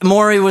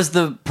 Maury was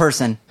the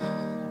person.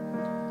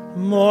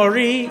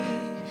 Maury,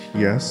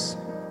 Yes,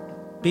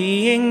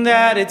 being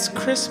that it's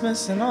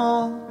Christmas and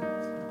all,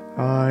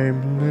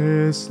 I'm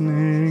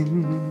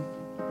listening.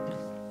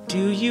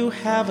 do you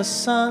have a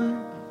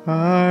son?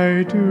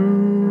 I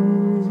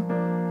do.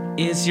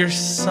 Is your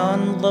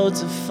son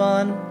loads of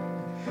fun?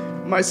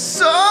 My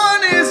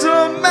son is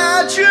a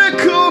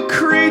magical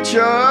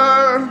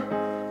creature.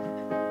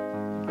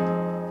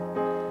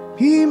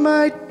 He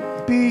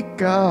might be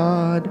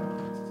God.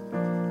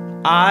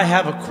 I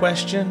have a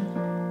question.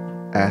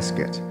 Ask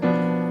it.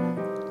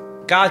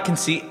 God can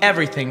see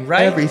everything,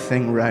 right?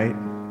 Everything right.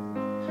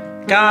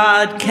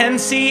 God can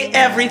see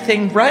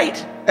everything,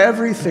 right?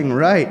 Everything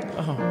right.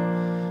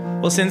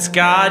 Well, since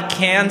God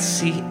can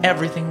see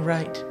everything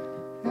right,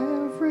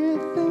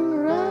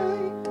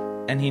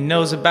 and he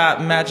knows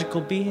about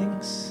magical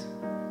beings,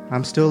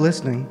 I'm still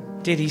listening.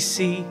 did he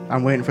see?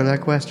 I'm waiting for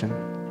that question.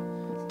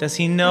 Does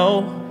he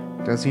know?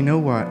 Does he know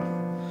what?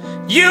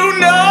 You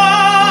know!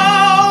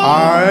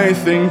 I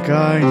think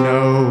I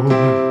know.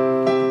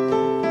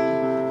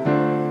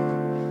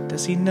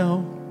 Does he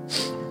know?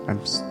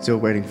 I'm still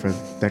waiting for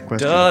that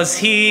question. Does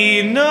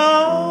he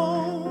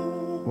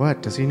know?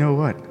 What? Does he know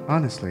what?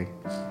 Honestly.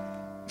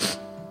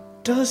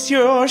 Does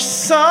your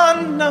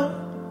son know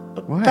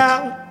What?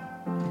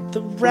 about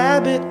the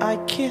rabbit I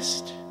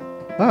kissed?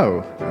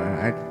 Oh,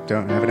 I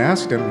haven't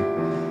asked him.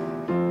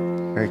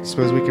 I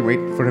suppose we can wait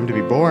for him to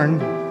be born,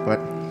 but...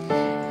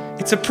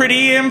 It's a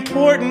pretty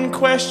important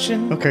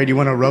question. Okay, do you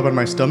want to rub on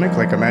my stomach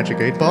like a magic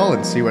 8-ball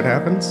and see what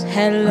happens?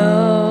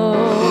 Hello,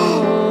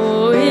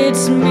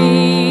 it's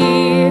me.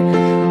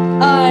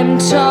 I'm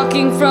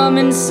talking from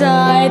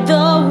inside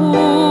the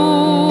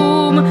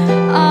womb.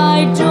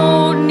 I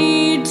don't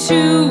need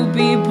to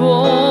be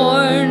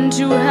born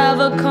to have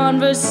a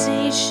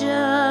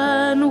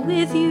conversation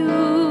with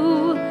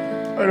you.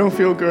 I don't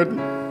feel good.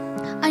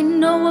 I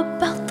know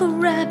about the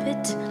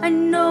rabbit. I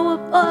know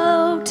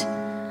about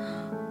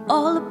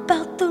all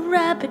about the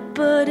rabbit,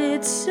 but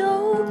it's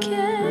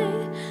okay.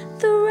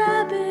 The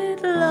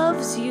rabbit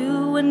loves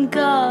you and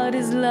God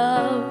is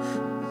love.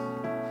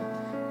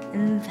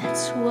 And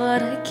that's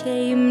what I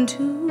came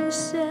to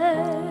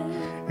say.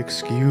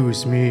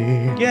 Excuse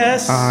me.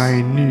 Yes.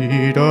 I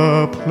need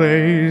a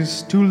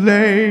place to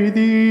lay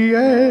the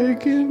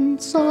egg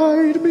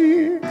inside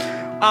me.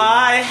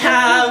 I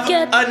have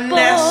Get a born.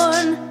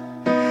 nest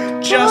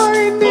just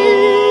I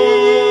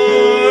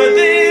for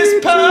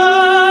this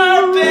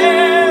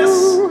purpose.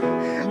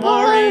 I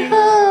Maury,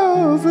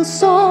 have a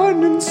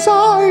son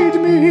inside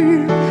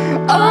me.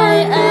 I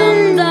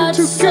am that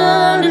to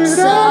sun get it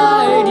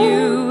inside out.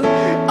 you.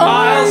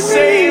 I'll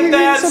save need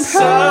that some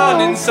sun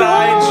help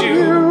inside from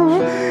you.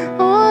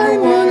 I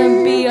wanna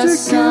need be a to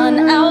sun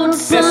get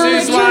outside.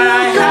 This is why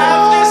I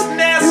have this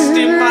nest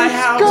in my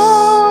house.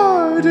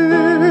 God,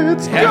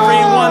 it's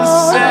Everyone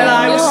God. said I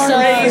was Your son.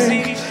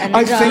 crazy. And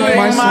I think God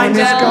my is son is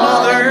love,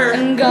 God.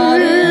 and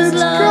God is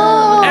It's love.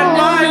 God. And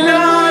my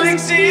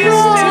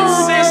non-existent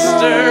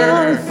sister.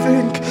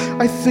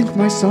 I think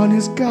my son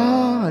is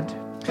God.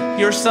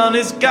 Your son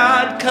is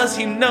God, 'cause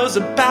he knows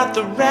about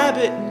the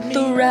rabbit.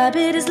 The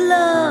rabbit is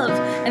love,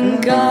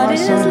 and God My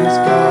is son is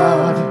love.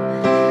 God.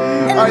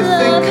 And I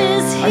love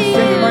think- is I here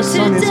think my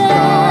son is today.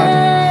 God.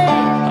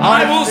 I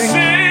will think-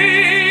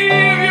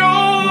 save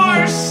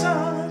your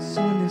son. My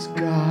son is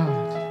God.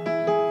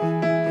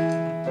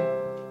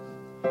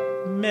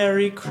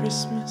 Merry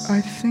Christmas.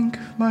 I think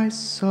my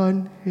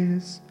son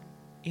is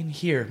In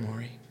here,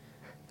 Maury.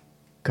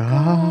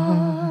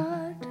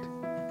 God.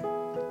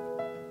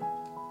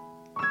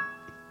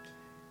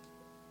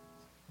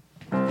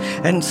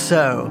 And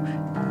so,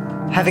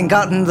 having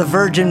gotten the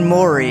Virgin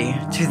Maury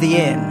to the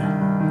inn,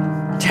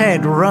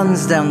 Ted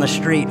runs down the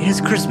street, his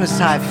Christmas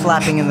tie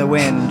flapping in the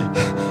wind.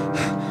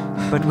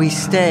 But we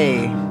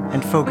stay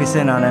and focus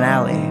in on an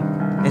alley.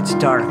 It's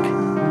dark.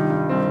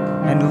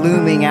 And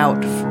looming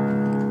out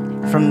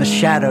from the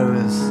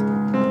shadows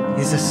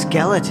is a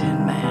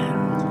skeleton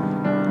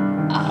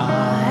man.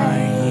 I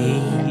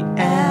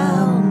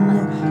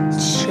am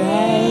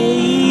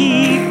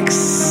Jake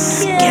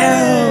Skeleton.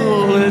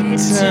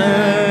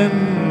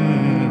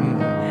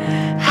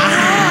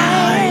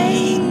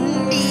 I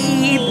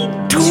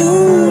need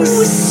to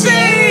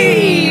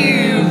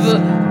save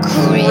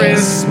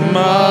Christmas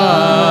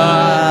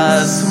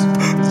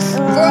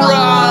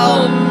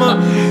from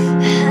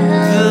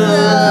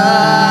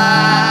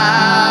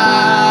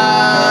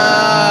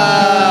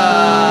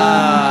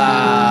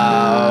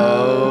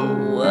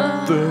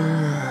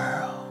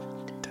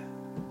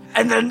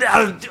And then,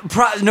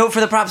 note for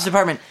the props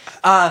department.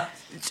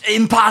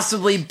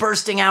 Impossibly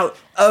bursting out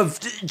of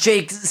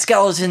Jake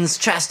Skeleton's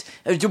chest,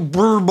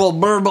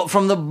 burble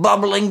from the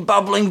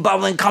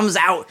bubbling comes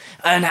out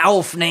an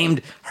elf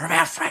named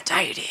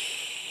Hermaphrodite.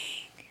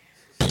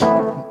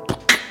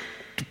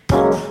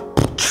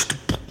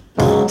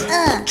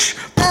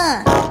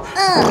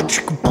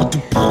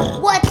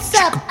 What's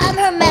up? I'm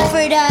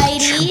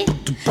Hermaphrodite.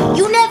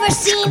 You never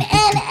seen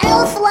an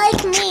elf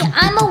like me.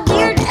 I'm a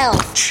weird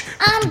elf.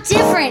 I'm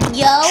different,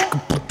 yo.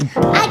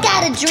 I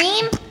got a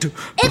dream.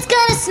 It's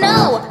gonna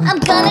snow. I'm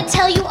gonna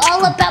tell you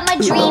all about my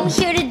dream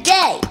here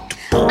today.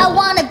 I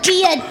wanna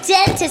be a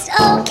dentist,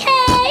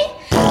 okay?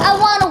 I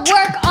wanna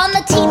work on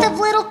the teeth of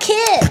little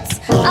kids.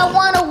 I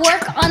wanna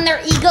work on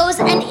their egos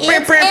and its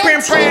and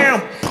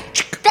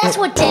teeth. That's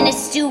what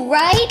dentists do,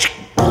 right?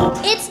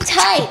 It's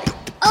tight.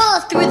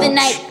 All through the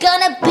night,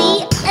 gonna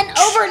be an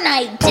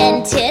overnight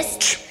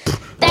dentist.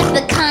 That's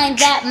the kind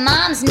that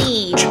moms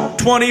need.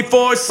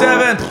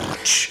 24/7.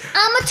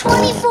 I'm a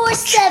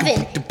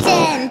 24/7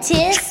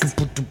 dentist.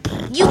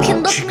 You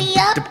can look me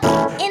up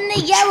in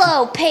the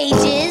yellow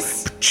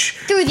pages.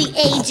 Through the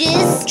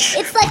ages,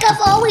 it's like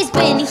I've always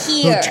been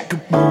here.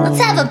 Let's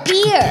have a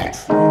beer.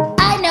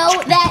 I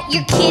know that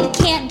your kid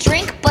can't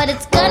drink, but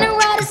it's gonna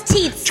rot his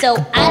teeth, so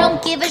I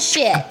don't give a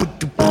shit.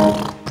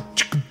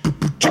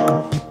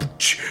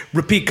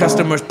 Repeat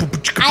customers.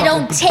 I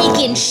don't take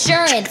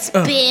insurance,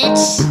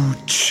 bitch.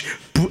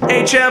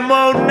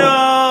 HMO,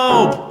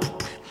 no!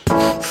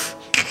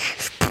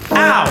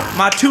 Ow,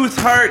 my tooth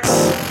hurts.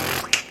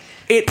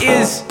 It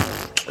is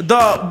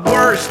the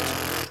worst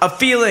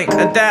feeling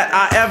that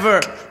I ever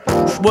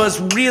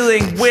was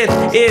reeling with.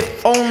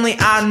 If only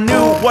I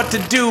knew what to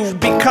do,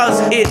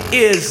 because it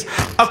is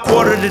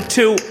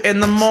 1:45 in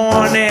the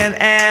morning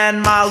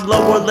and my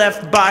lower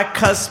left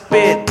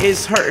bicuspid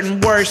is hurting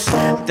worse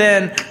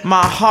than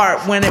my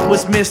heart when it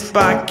was missed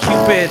by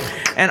Cupid.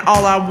 And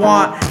all I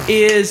want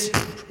is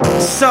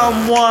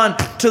someone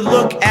to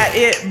look at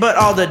it, but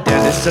all the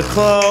dentists are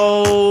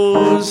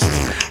closed.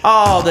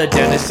 All the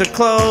dentists are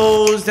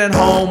closed and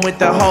home with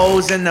the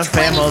hoes and the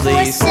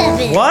families.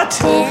 24/7, What?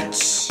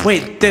 bitch.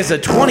 Wait, there's a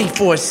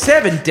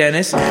 24/7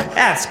 dentist?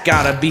 That's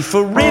gotta be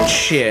for rich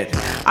shit.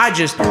 I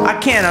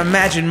can't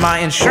imagine my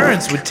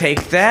insurance would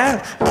take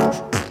that.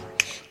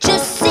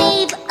 Just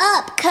save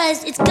up,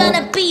 cause it's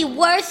gonna be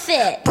worth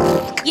it.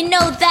 You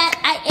know that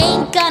I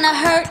ain't gonna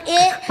hurt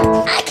it.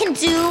 I can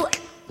do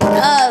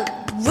a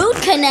root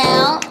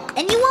canal,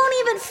 and you won't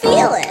even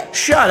feel it.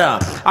 Shut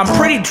up. I'm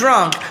pretty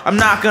drunk, I'm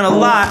not gonna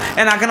lie,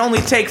 and I can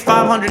only take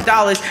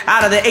 $500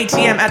 out of the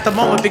ATM at the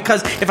moment,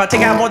 because if I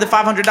take out more than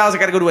 $500, I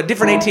gotta go to a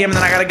different ATM, and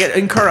then I gotta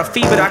incur a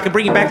fee, but I can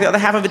bring you back the other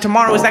half of it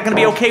tomorrow. Is that gonna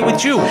be okay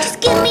with you?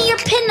 Just give me your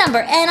PIN number,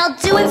 and I'll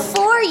do it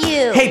for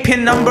you. Hey,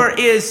 PIN number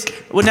is...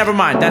 Well, never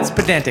mind, that's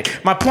pedantic.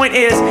 My point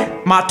is,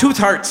 my tooth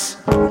hurts,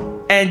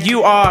 and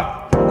you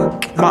are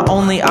my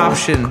only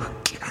option,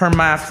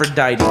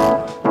 hermaphrodite.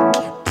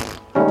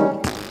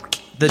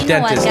 The You know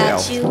I dentist got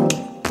elf. you.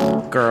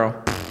 Girl.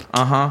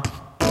 Ow.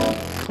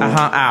 Ow.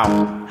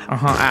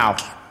 Ow.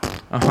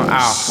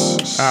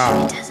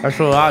 That's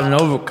a lot of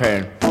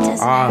Novocaine.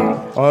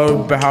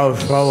 Oh, how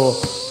trouble.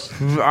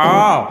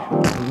 Ow.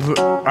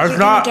 That's You're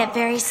not... gonna get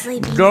very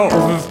sleepy. No,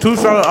 it's too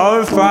solid. I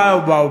was fine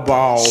about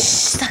ball.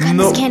 Suck on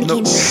this candy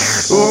cane.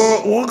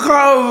 What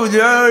kind of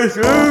this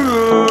is?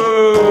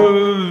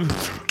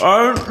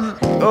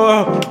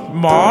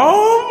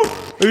 Mom?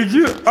 Is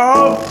it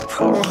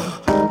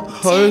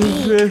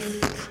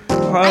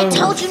I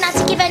told you not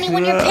to give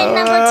anyone your PIN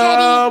number,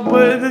 Teddy.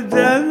 But the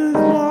dentist,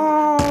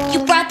 Mom. You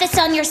brought this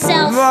on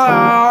yourself.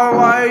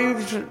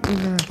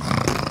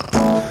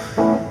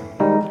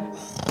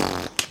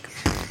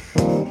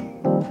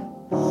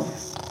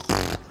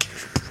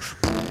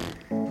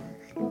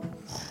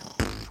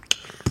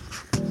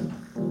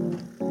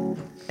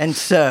 And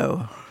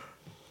so,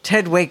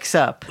 Ted wakes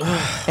up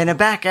in a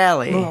back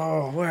alley,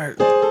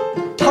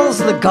 pulls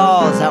the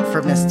gauze out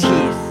from his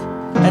teeth,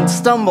 and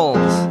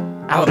stumbles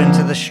out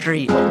into the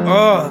street.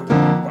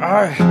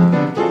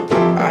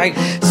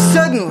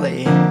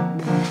 Suddenly,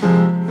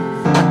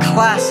 a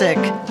classic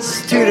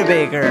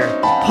Studebaker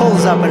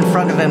pulls up in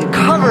front of him,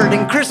 covered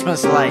in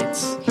Christmas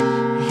lights.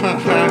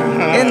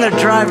 In the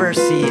driver's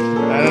seat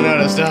I don't know how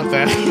to stop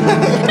that.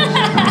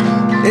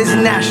 is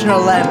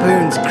National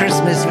Lampoon's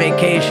Christmas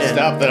Vacation.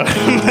 Stop though.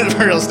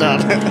 For real,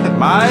 stop.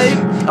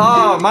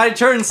 My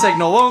turn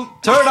signal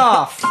won't turn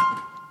off.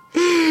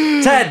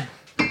 Ted,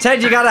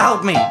 you gotta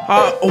help me.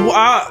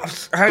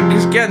 I'm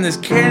just getting this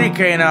candy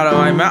cane out of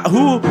my mouth.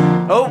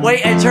 Oh,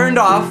 wait, it turned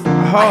off.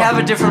 I have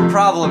a different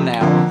problem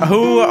now.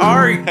 Who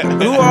are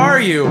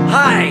you?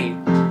 Hi,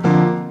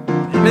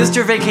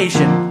 Mr.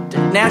 Vacation.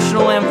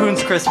 National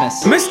Lampoon's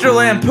Christmas. Mr.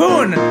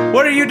 Lampoon,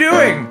 what are you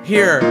doing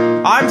here?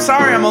 I'm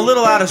sorry, I'm a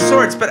little out of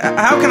sorts, but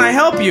how can I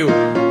help you?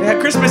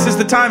 Christmas is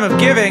the time of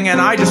giving,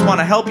 and I just want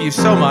to help you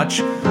so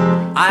much.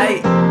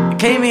 I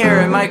came here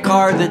in my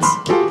car that's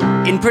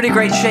in pretty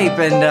great shape,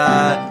 and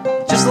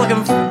just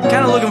looking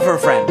for a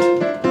friend.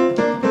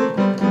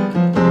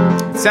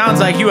 Sounds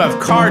like you have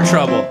car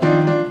trouble.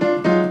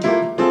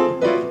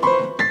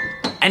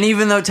 And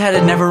even though Ted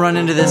had never run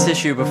into this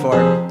issue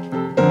before,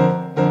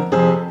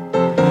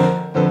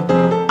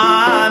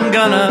 I'm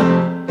gonna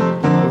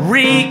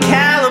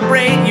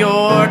recalibrate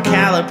your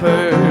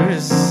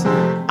calipers.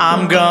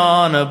 I'm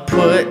gonna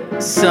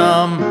put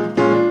some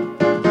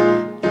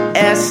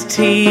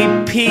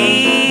STP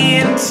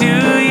into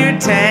your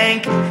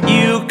tank.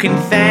 You can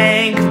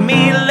thank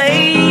me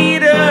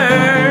later,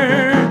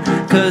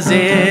 'cause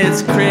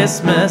it's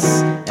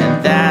Christmas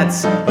and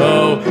that's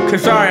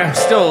sorry, I'm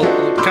still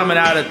coming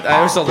out of.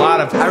 There's a lot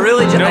of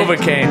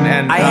Novocaine,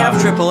 and I have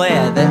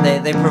AAA.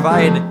 They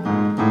provide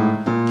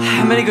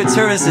many good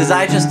services.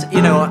 I just,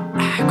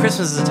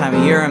 Christmas is the time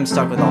of year I'm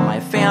stuck with all my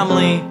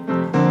family,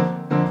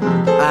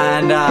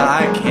 and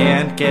I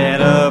can't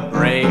get a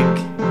break.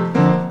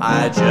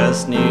 I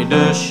just need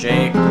to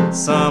shake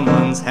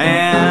someone's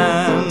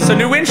hand. So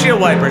new windshield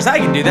wipers, I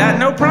can do that,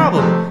 no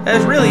problem.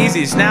 That's really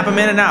easy, snap them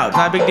in and out,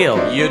 not a big deal.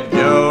 You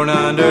don't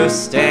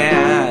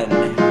understand.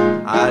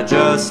 I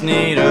just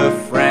need a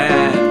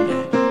friend.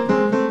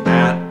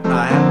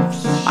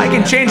 I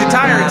can change a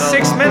tire in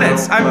 6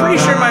 minutes. I'm pretty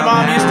sure my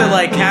mom used to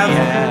have...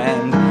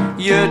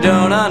 You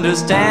don't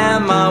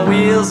understand, my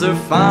wheels are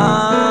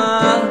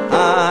fine.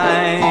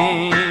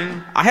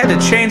 I had to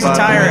change the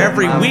tire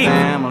every week.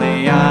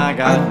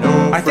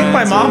 I think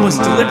my mom was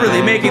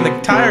deliberately making the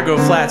tire go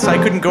flat so I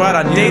couldn't go out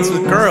on dates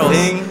with girls.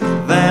 Think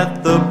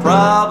that the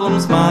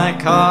problem's my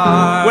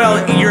car. Well,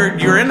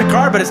 you're in the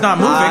car, but it's not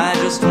moving. I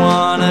just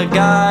want a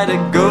guy to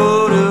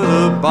go to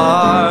the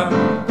bar.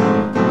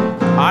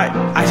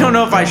 I don't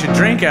know if I should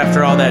drink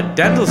after all that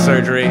dental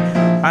surgery.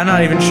 I'm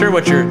not even sure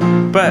what you're...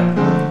 But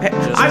hey,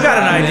 I've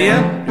got an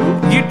idea.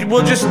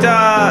 We'll just, so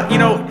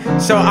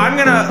I'm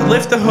gonna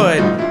lift the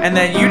hood, and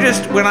then you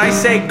just, when I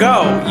say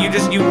go, you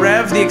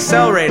rev the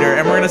accelerator,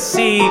 and we're gonna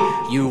see...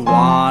 You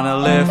wanna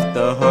lift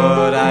the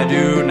hood, I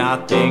do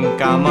not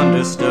think I'm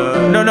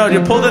understood. No,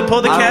 you pull the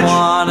catch. I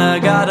want a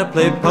guy to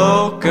play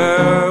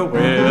poker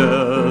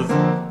with.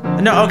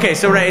 No, okay,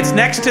 so right, it's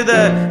next to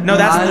the... No,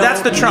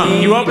 that's the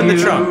trunk. You open the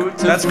trunk.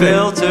 That's good.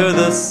 No,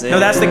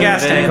 that's the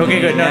gas tank. Okay,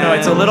 good. No,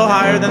 it's a little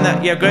higher than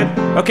that. Yeah, good.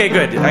 Okay,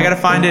 good. I gotta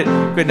find it.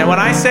 Good. Now, when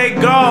I say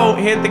go,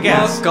 hit the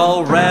gas. Look,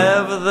 I'll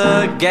rev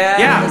the gas.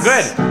 Yeah,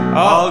 good. Oh.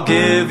 I'll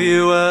give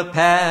you a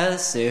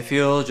pass if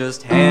you'll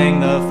just hang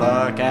the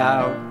fuck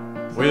out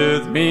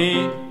with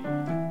me.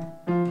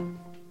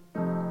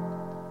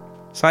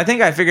 So I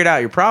think I figured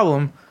out your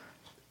problem.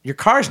 Your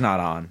car's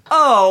not on.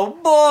 Oh,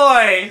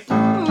 boy!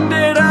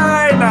 Did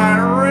I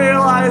not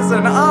realize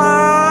an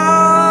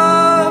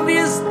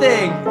obvious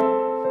thing?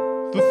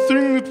 The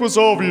thing that was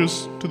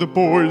obvious to the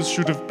boys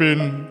should have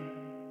been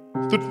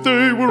that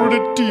they were in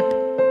it deep,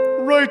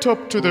 right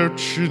up to their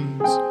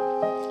chins.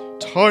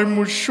 Time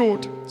was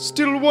short,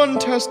 still one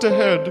test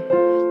ahead.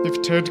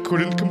 If Ted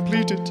couldn't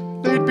complete it,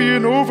 they'd be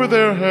in over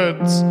their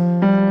heads.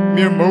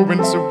 Mere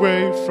moments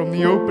away from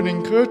the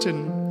opening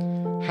curtain.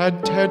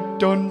 Had Ted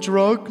done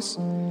drugs?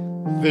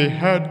 They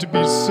had to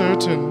be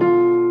certain.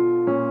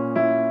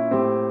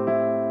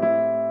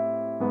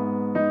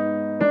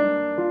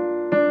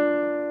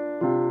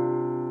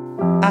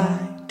 I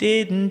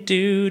didn't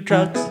do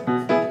drugs.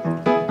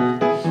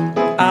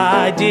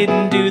 I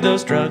didn't do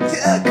those drugs.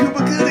 Yeah, Cuba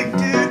Gooding,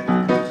 dude.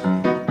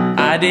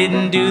 I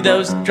didn't do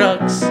those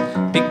drugs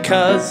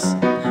because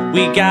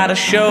we got a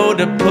show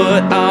to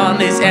put on.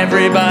 Is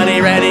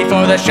everybody ready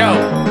for the show?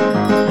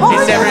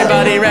 Is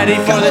everybody ready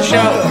for the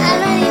show?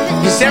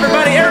 Is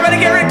everybody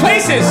get right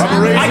places?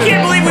 I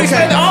can't believe we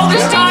spent all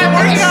this time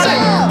working on it.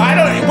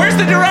 Where's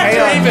the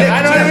director even?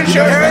 I'm not even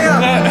sure.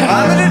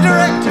 I'm the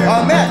director.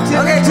 Matt,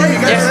 Okay, so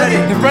you guys ready?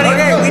 Everybody,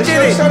 Okay, we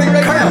did it.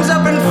 Curtains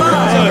up in 5.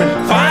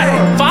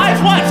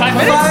 Five what? 5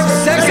 minutes? 5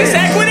 seconds. Is this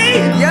equity?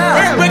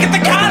 Yeah. We get the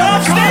cut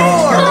off stage. 4,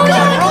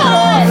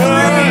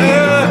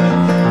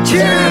 3, 2,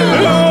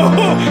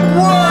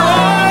 1.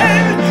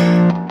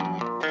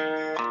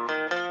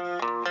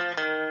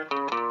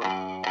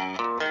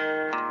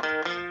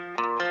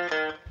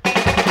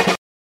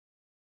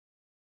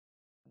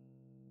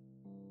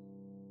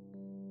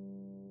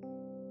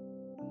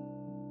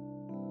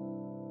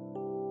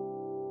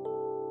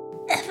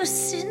 Ever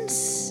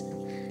since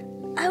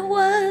I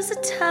was a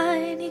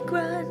tiny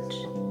grunge,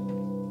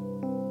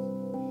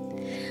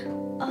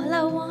 all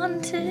I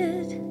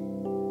wanted,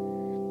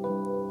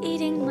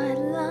 eating my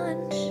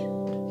lunch,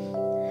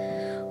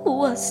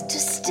 was to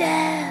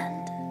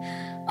stand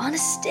on a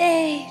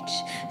stage,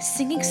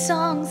 singing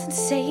songs and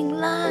saying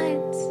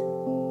lines.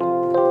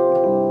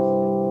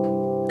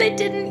 They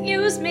didn't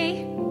use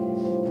me.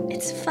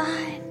 It's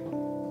fine.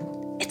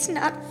 It's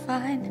not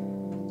fine.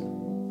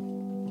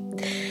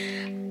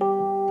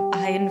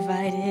 I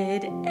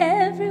invited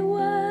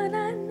everyone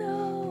I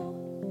know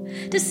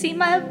to see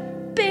my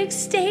big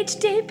stage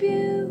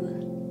debut,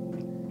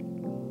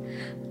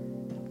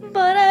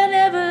 but I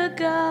never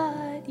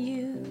got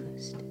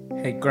used.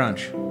 Hey,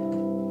 Grunch,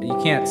 you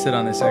can't sit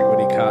on this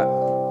equity cot.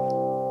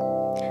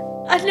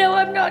 I know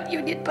I'm not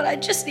union, but I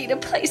just need a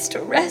place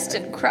to rest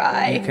and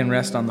cry. You can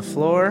rest on the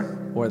floor,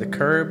 or the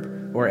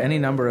curb, or any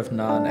number of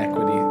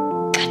non-equity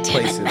God damn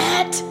places. it,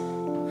 Matt!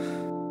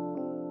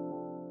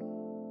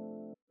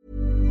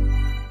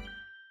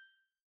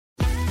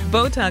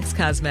 Botox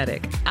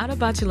Cosmetic, out of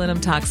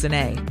botulinum toxin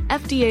A,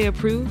 FDA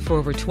approved for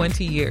over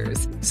 20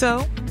 years.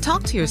 So,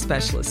 talk to your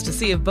specialist to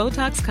see if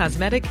Botox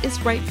Cosmetic is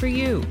right for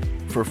you.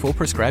 For full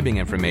prescribing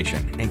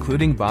information,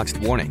 including boxed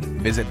warning,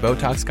 visit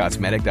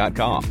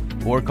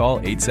BotoxCosmetic.com or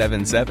call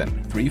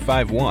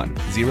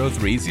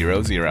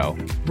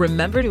 877-351-0300.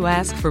 Remember to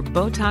ask for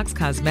Botox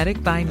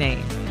Cosmetic by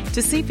name.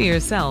 To see for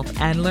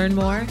yourself and learn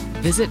more,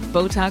 visit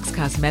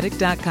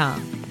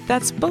BotoxCosmetic.com.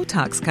 That's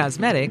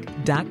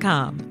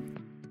BotoxCosmetic.com.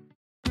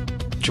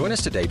 Join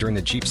us today during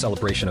the Jeep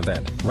Celebration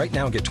event. Right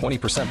now, get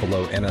 20%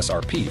 below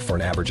MSRP for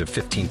an average of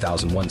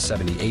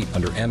 $15,178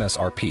 under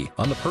MSRP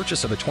on the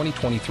purchase of a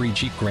 2023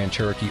 Jeep Grand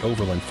Cherokee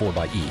Overland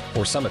 4xE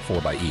or Summit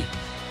 4xE.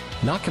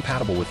 Not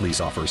compatible with lease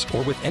offers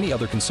or with any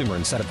other consumer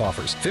incentive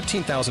offers.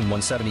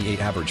 $15,178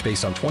 average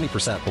based on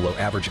 20% below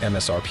average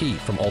MSRP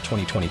from all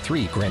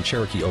 2023 Grand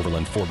Cherokee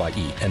Overland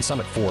 4xE and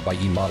Summit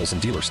 4xE models in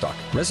dealer stock.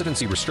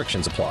 Residency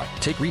restrictions apply.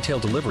 Take retail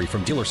delivery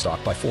from dealer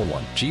stock by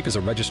 4/1. Jeep is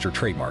a registered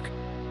trademark.